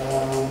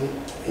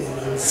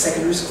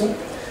secondary school.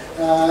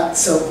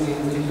 So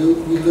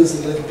we lose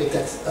a little bit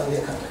that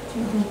earlier contact.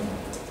 Any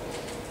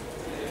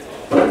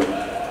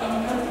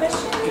more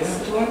questions?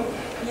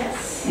 Yes.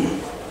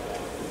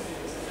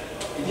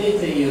 The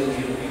data you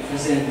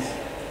present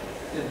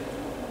a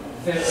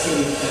very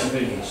significant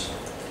variation.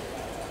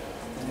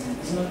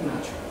 It's not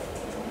natural.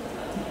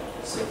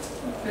 So,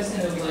 first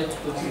thing I would like to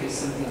put here is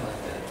something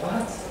like that.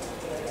 What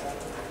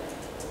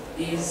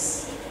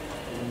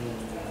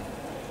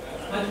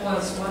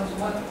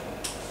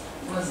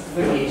was the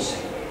variation?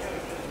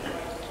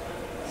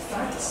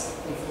 Facts,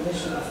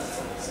 information of the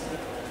facts,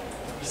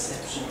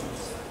 perception of the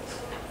facts.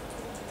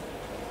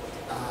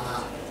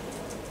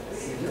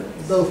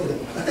 Both of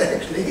them,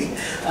 actually.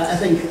 I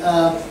think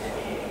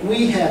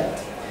we had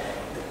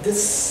this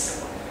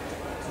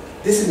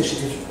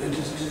initiative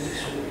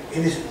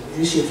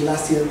initiated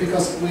last year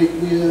because we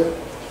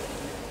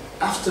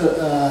after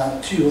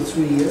 2 or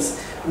 3 years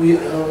we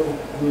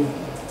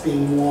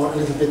being a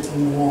little bit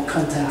more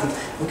contented.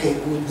 Okay,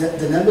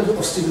 the number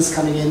of students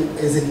coming in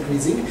is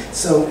increasing,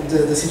 so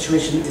the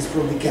situation is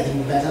probably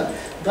getting better.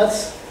 But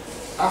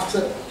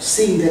after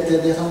seeing that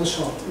other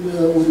shot,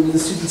 with the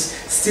students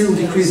still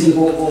decreasing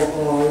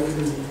or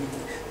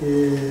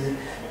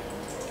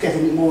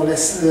getting more or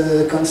less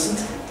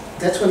constant,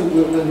 that's when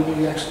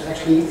we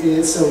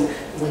actually so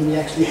when we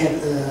actually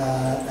had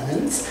an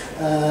end,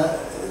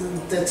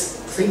 that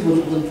thing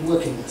wasn't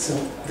working. So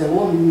there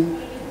were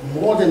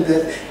more than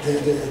the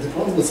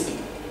problem was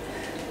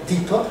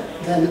deeper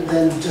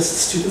than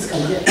just students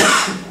coming in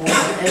or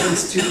any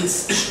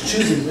students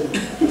choosing them.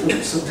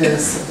 So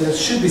there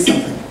should be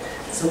something.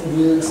 So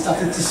we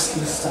started to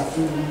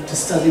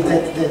study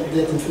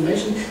that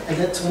information, and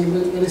that's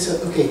when we said,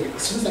 okay,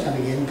 students are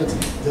coming in, but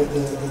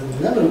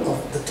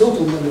the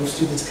total number of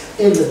students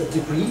in the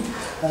degree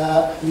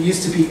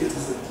used to be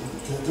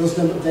those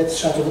number that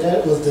chart over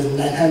there was the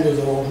 900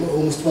 or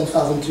almost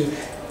 1,000 to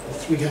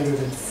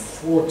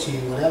 340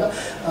 whatever,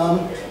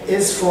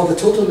 is for the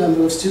total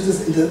number of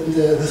students in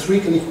the three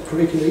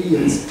curricular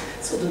years.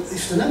 So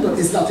if the number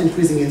is not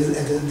increasing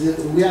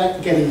and we are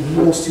getting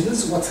more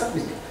students, what's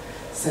happening?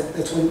 So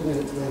that's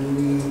when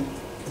we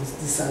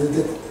decided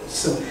that,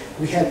 so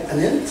we had an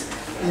end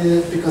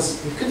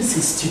because we couldn't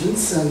see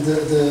students and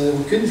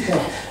we couldn't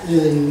have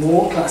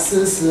more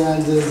classes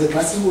and the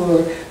classes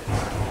were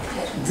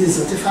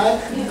desertified.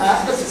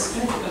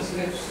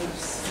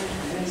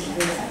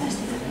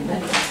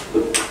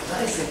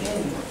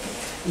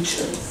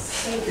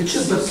 It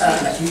should, but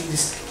you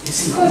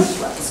see,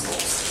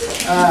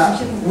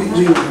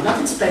 we were not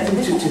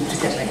expecting to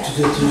get back to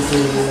the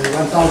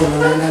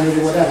 1,900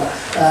 or whatever.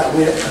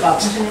 We're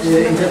about,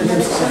 in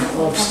terms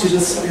of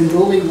students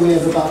enrolling, we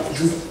have about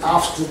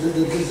after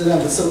the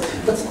number. So,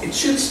 but it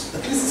should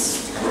at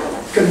least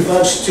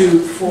converge to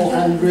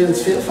 400,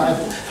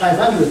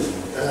 500.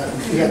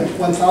 If we have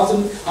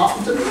 1,000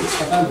 after it's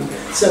 500.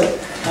 So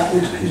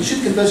we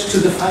should converge to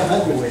the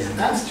 500.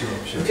 And,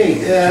 okay,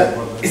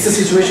 it's a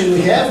situation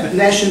we have.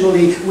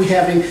 Nationally, we're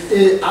having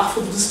half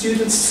of the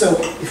students. So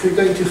if we're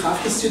going to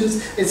half the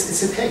students,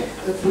 it's okay.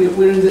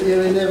 We're in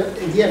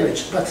the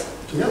average. But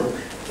no.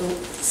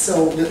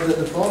 So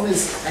the problem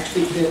is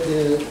actually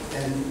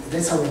and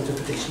that's our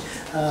interpretation.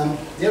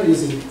 They're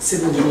using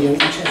civil engineering,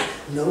 which has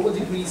lower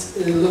degrees,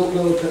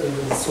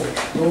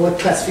 lower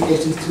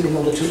classifications in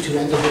order to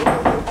enter the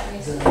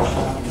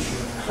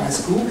high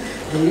school.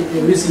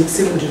 They're using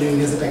civil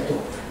engineering as a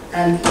backdoor,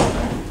 and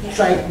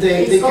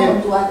they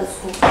common can. to other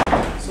schools.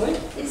 Sorry?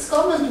 It's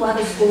common to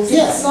other schools.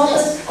 Yes, it's not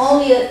yes.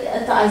 only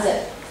at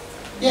ISET.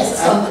 Yes,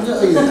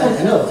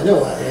 I know.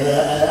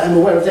 I'm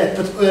aware of that.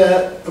 But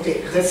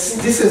okay,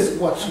 this is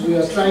what we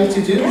are trying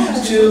to do,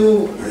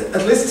 to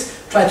at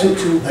least try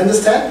to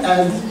understand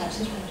and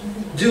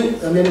do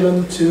a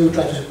minimum to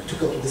try to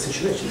cope with the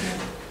situation.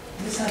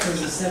 This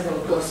happens in several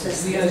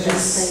courses. We are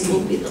just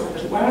seeing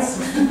what's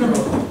the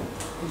problem.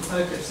 In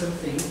fact, of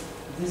something,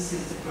 this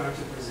is the part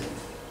to present.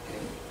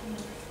 Okay?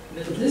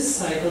 But this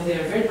cycle, they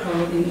are very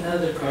common in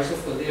other courses,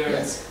 of course. They are.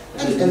 Yes.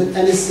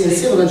 And it's in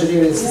civil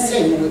engineering, it's the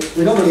same.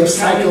 We normally have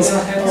cycles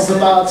of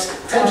about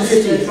 10 to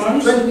 15,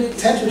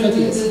 10 to 20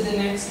 years.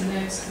 The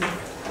next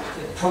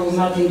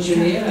problematic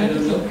engineer, I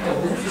don't know,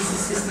 but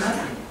this is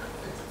nothing.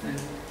 And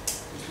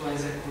that's why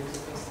exactly the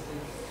cost.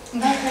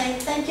 Okay,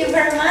 thank you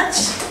very much.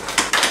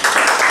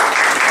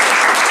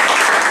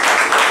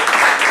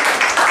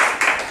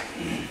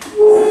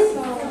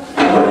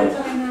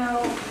 So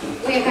now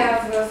we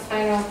have a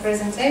final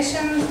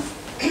presentation.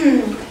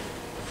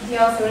 The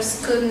authors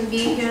couldn't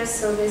be here,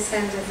 so they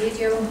sent a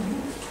video.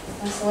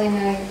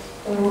 Marcelina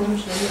will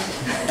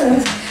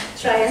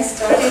try and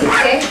start it,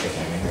 okay?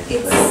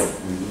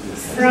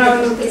 It's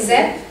from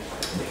ISEP,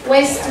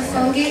 Waste to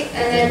Fungi,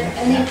 and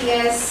an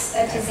EPS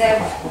at ISEP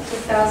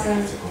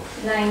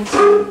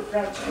 2019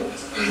 project.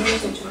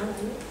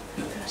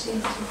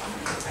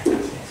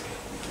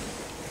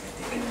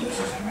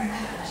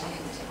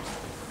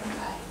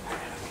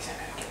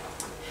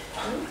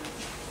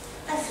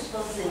 I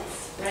suppose it's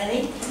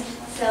ready.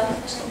 So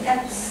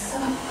that's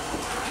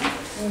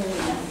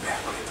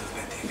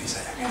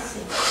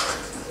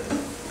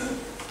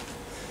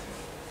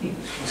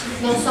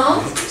no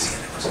sound?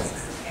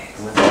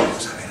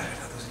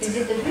 Is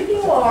it a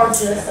video or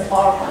just a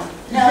PowerPoint?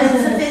 No, it's a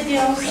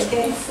video.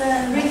 Okay. It's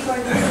a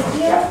recorded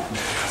video.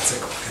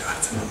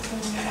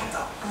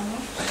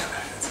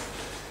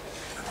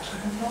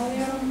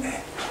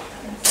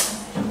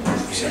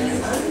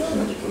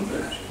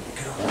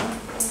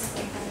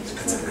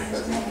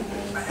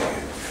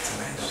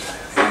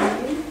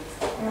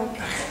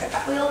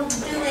 We'll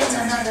do it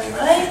another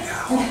way.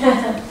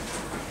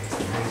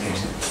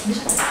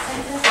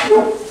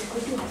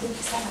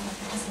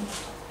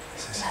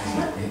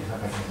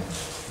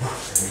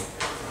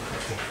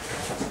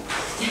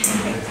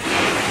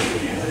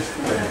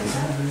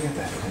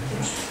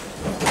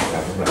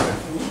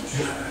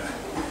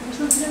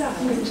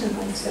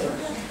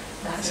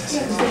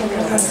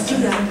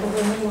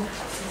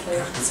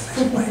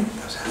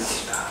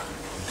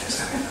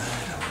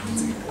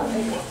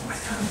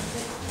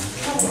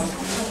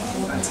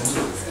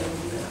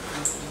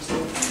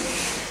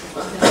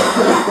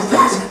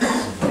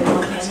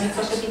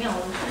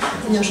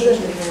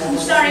 I'm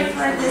sorry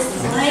for this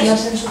delay.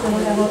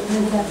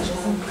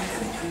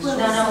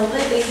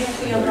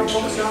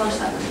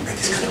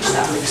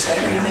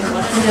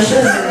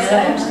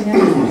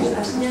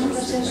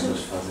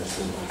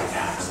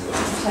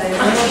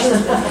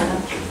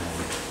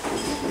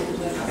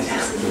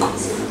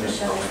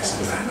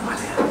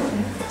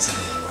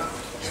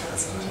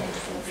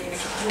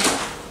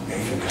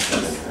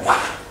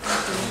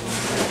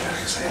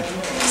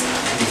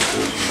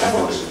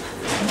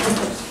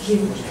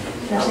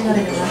 So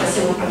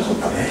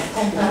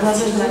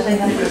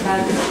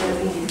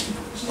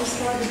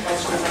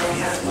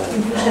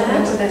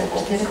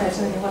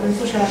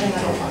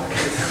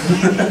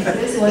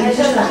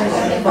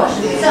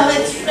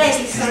it's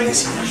ready,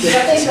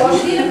 sorry.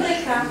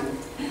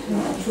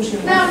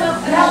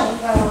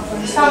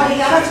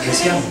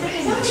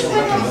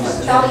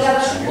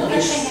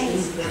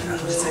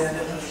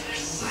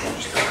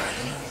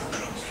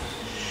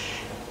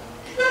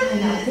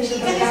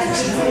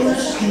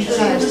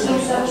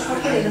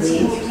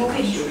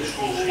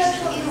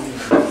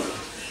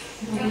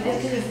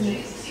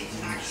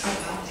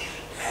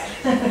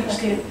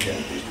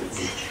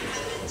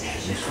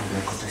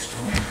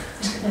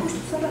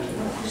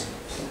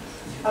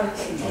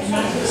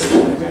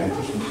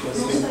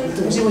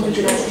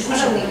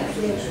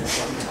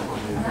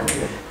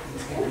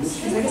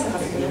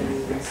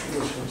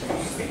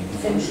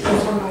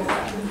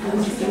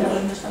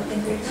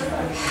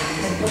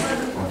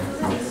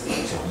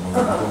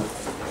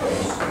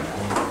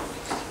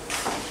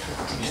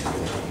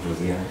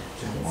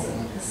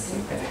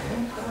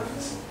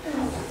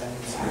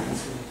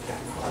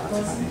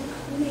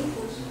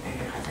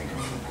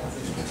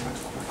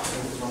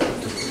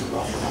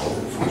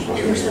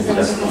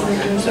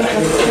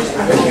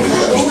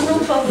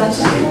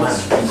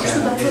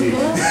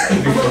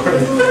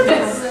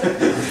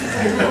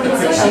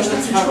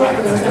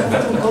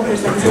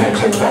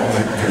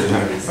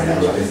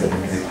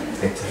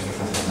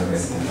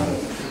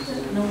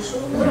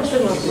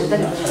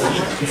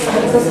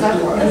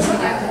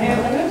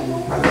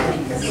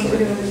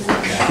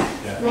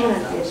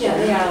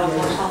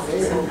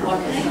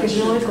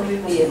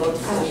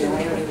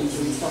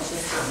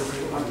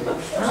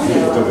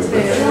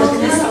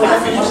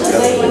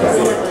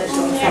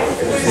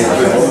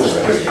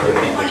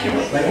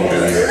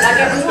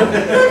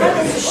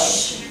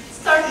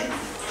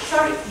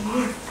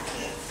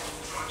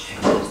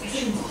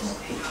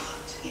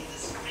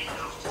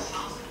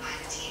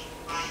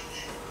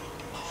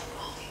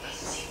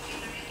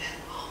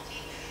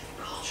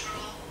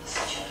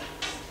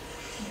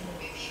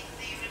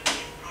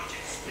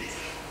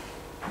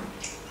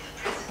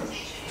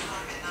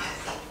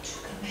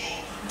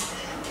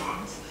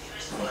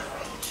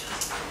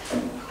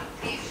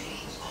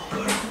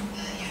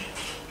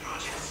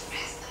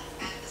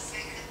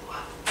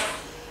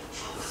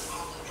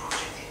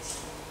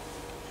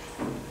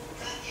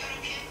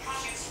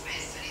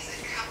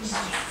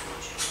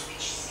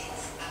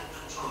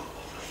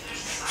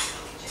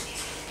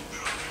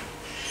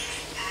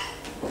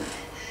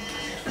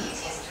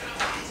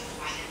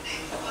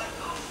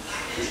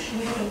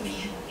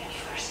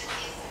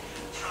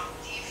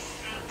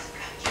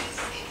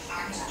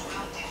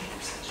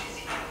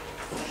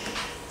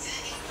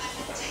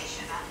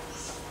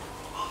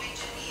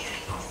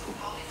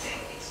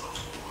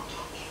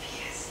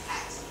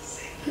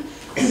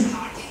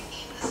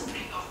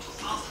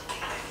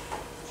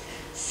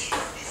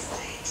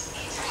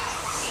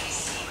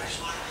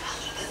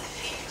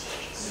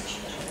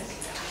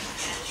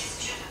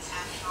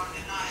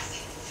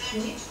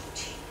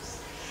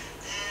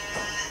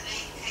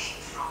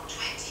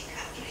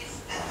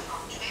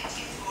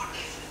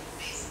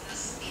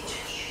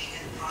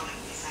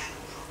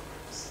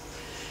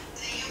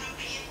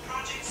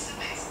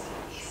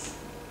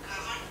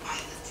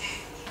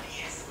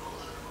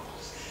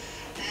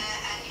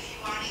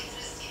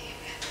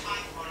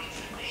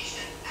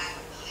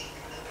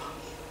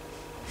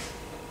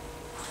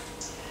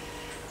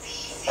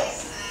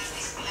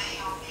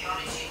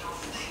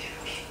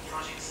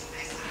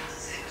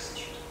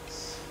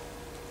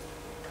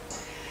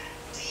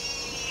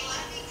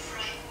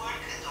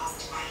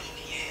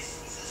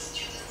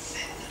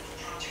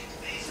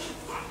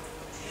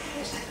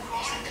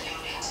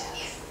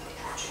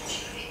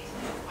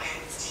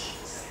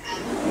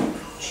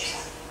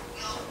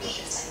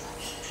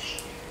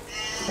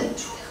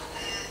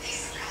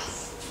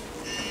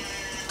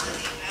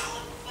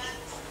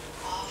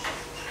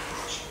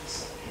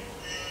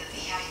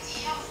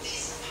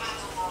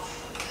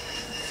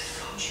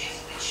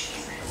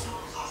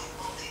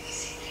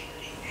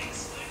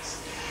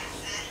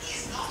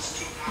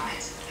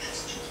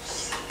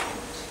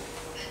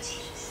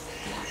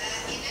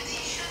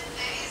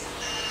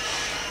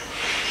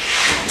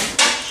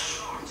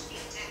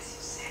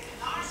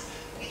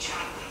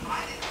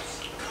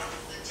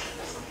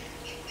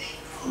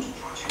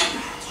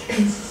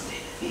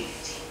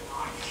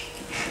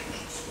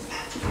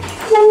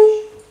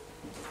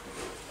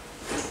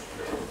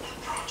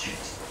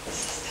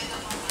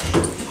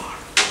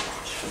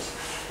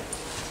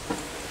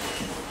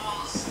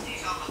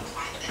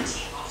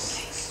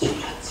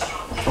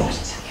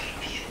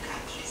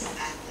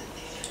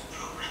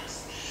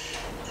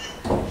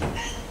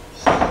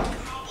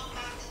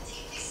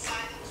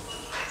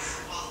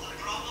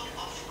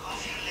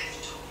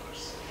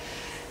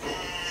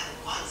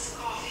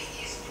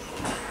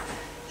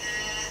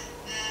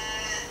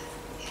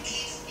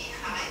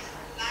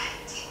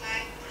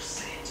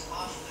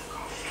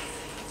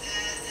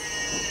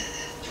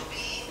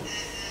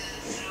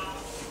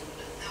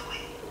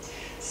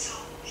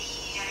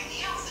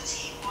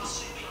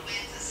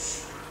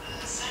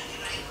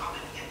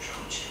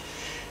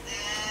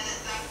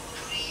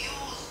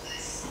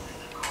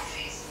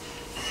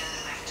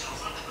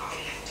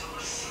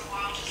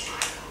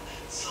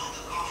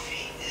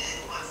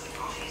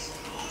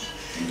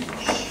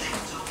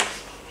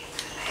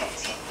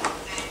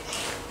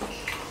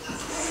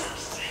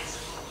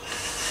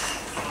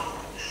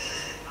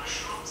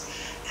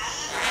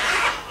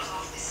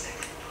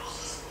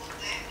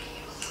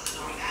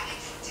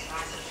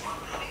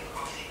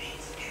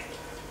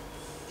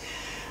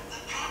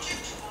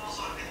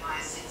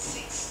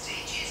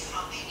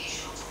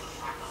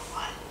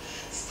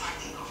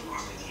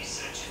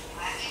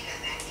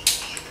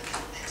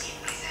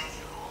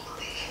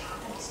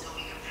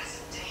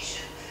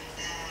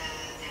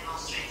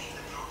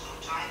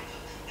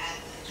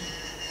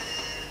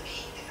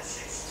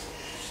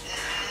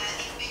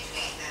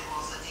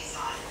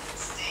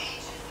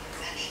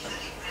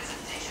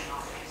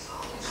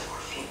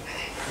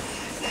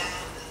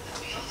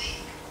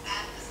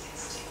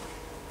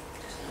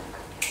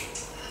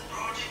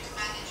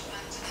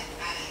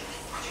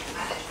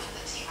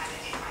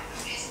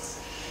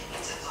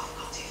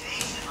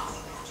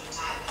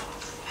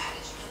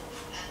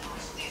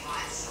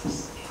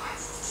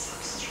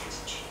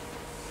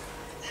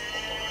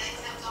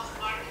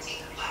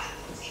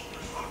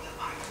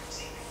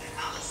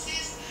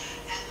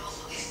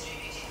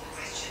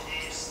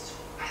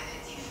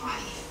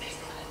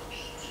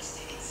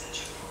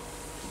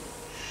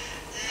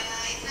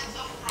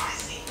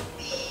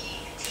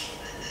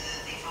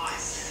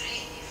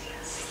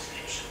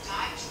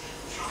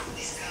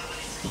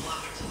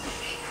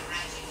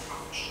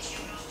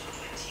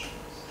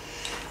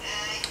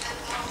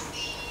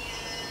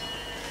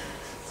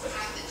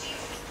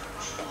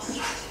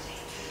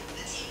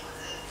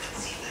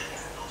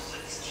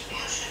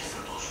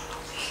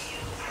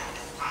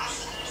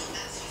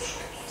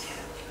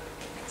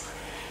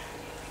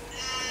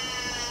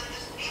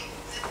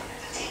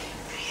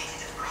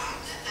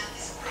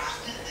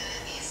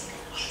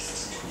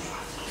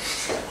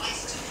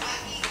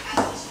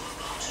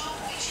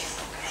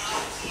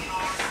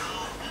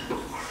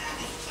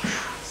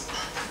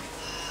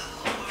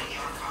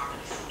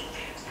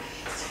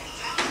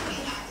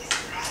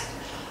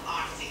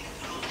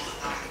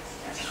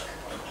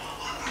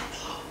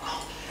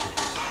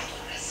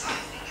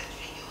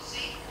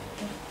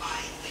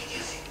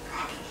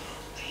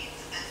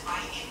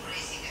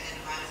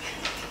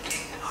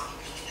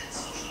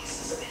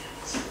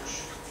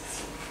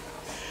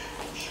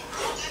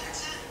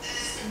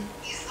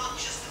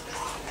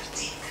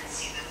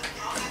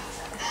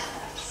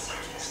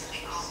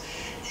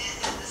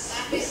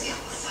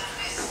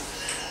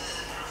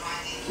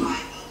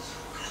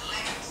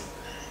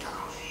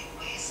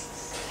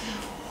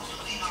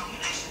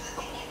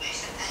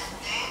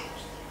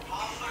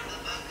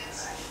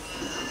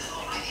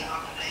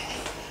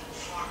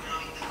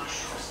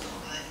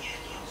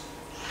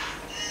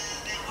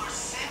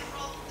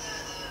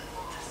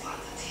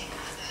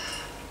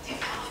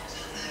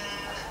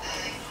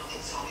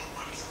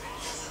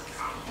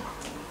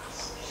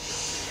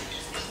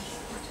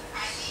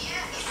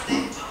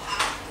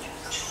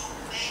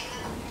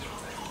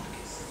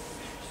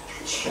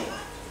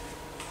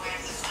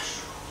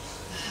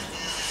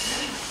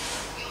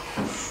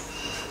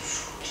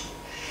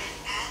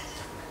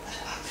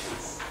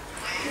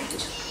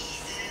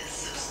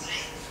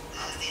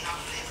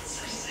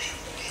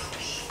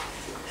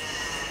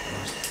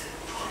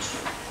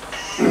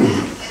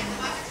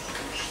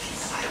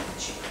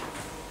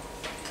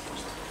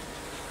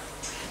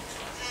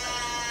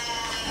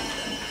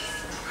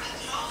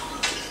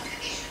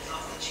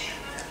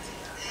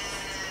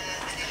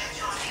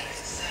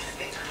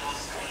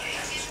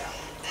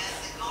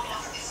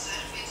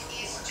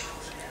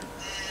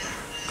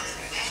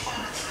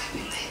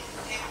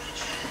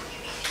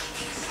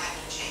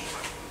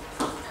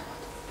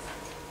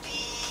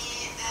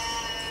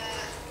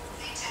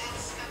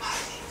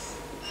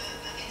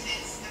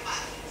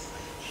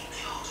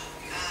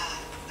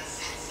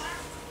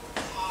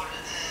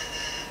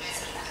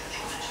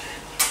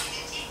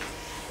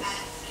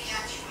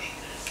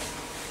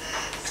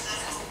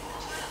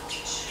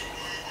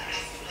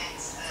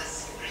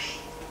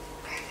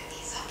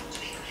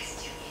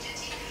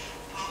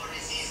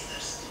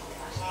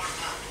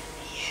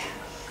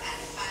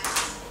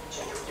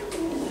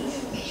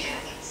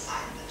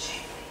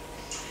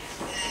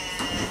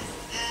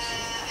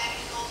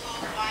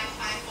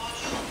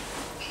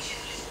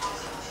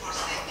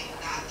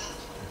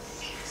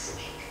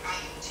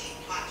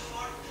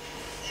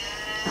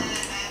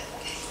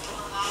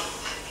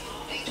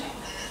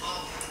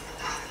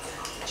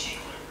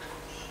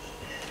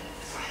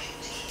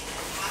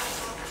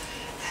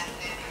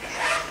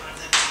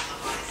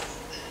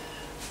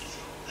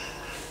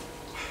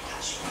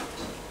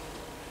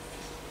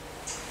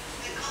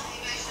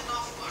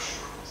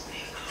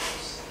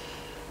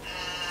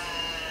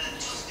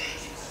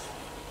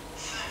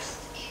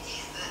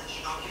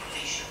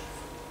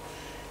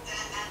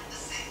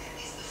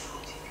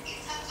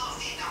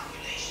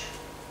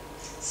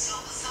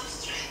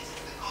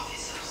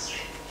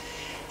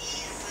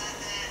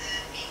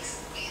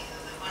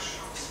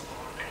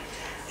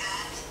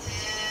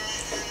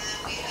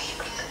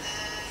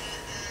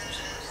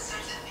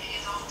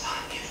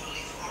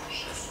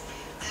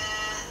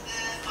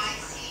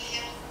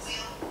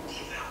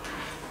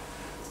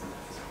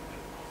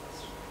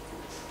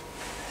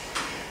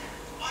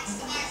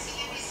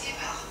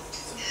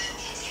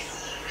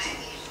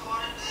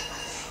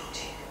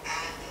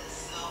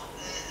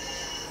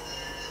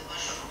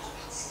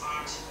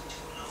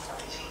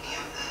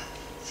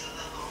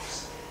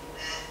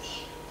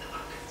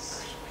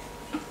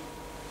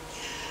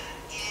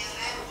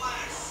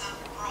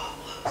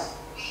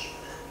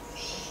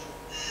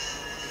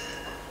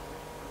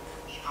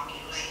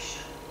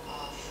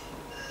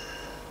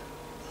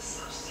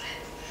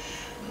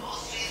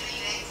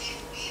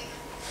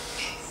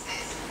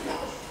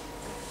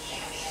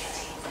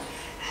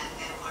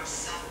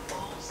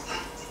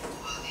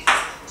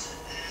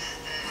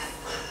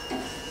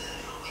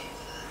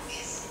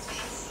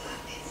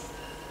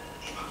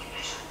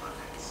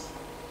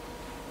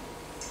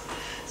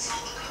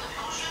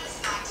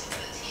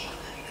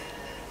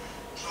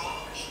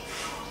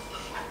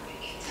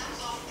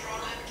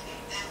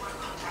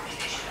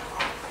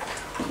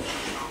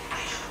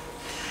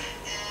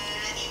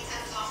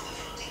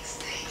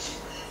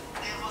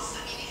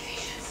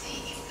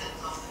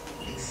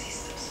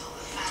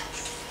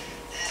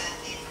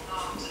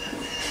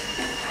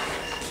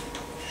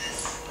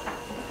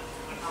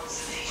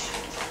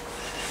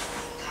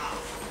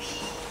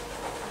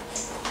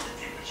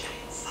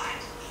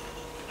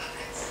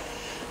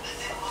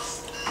 But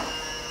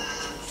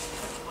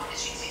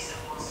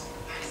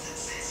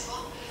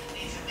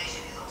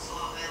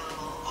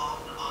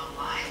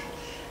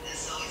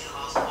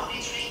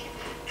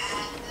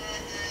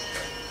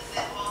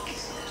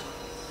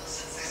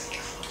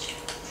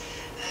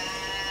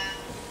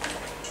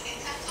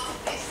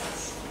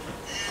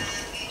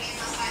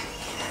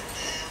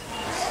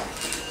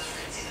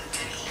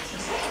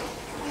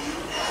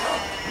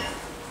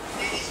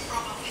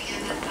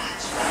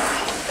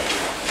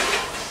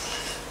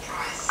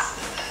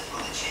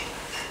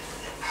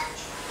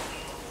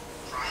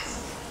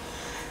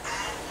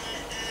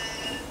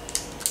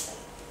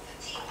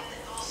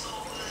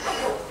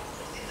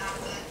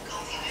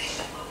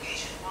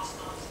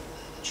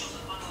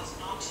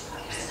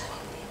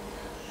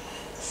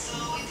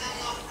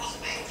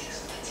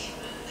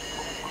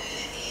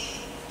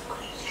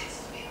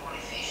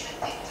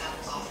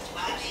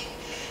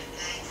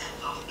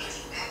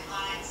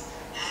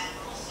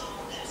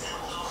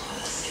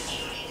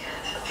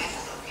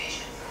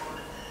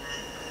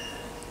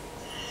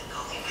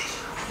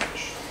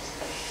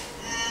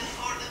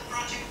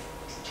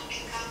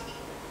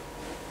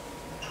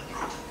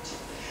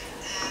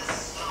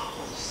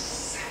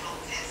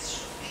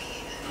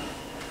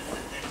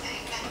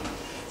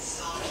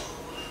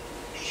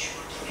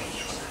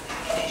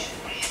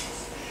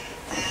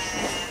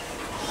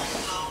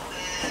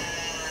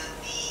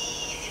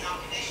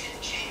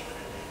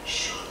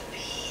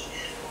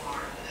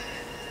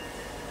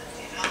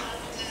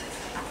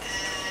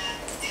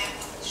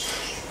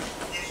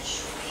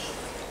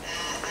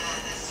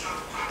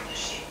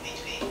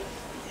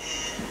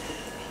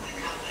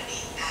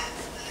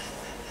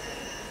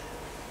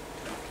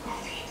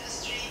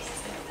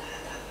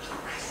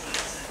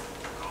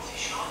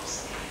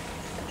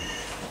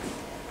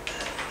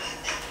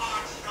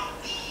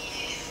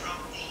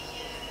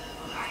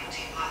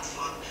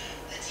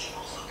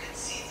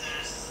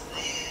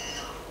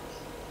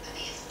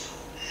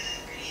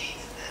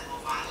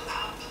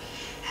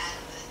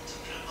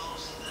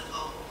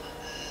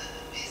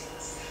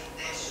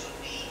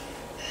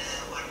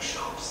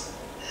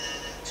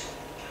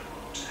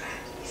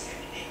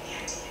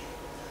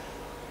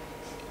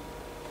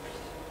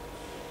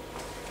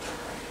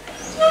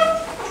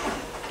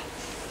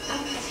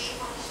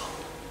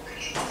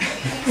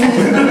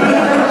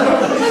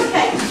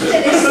Okay.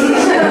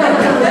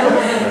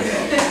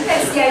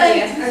 That's the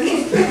idea. Okay.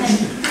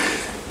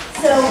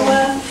 So,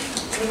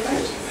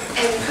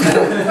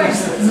 Any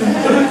questions?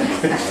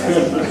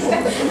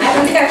 I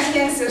don't have the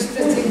answers,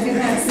 but you can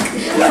ask.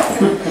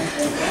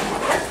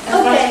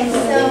 okay,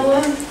 so,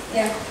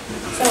 Yeah.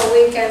 So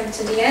we come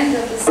to the end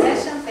of the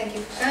session. Thank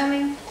you for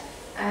coming.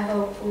 I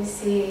hope we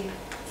see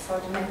for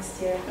the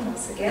next year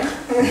once again.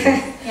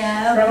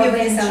 yeah,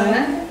 Probably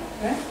summer.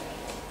 Right?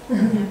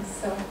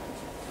 So.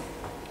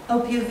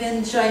 Hope you've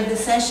enjoyed the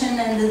session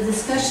and the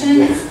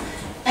discussions.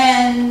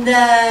 And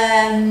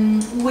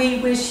we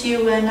wish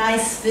you a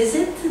nice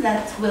visit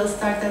that will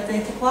start at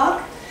 8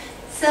 o'clock.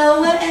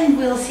 So, and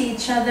we'll see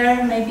each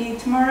other maybe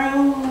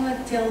tomorrow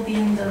till the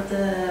end of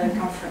the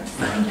conference.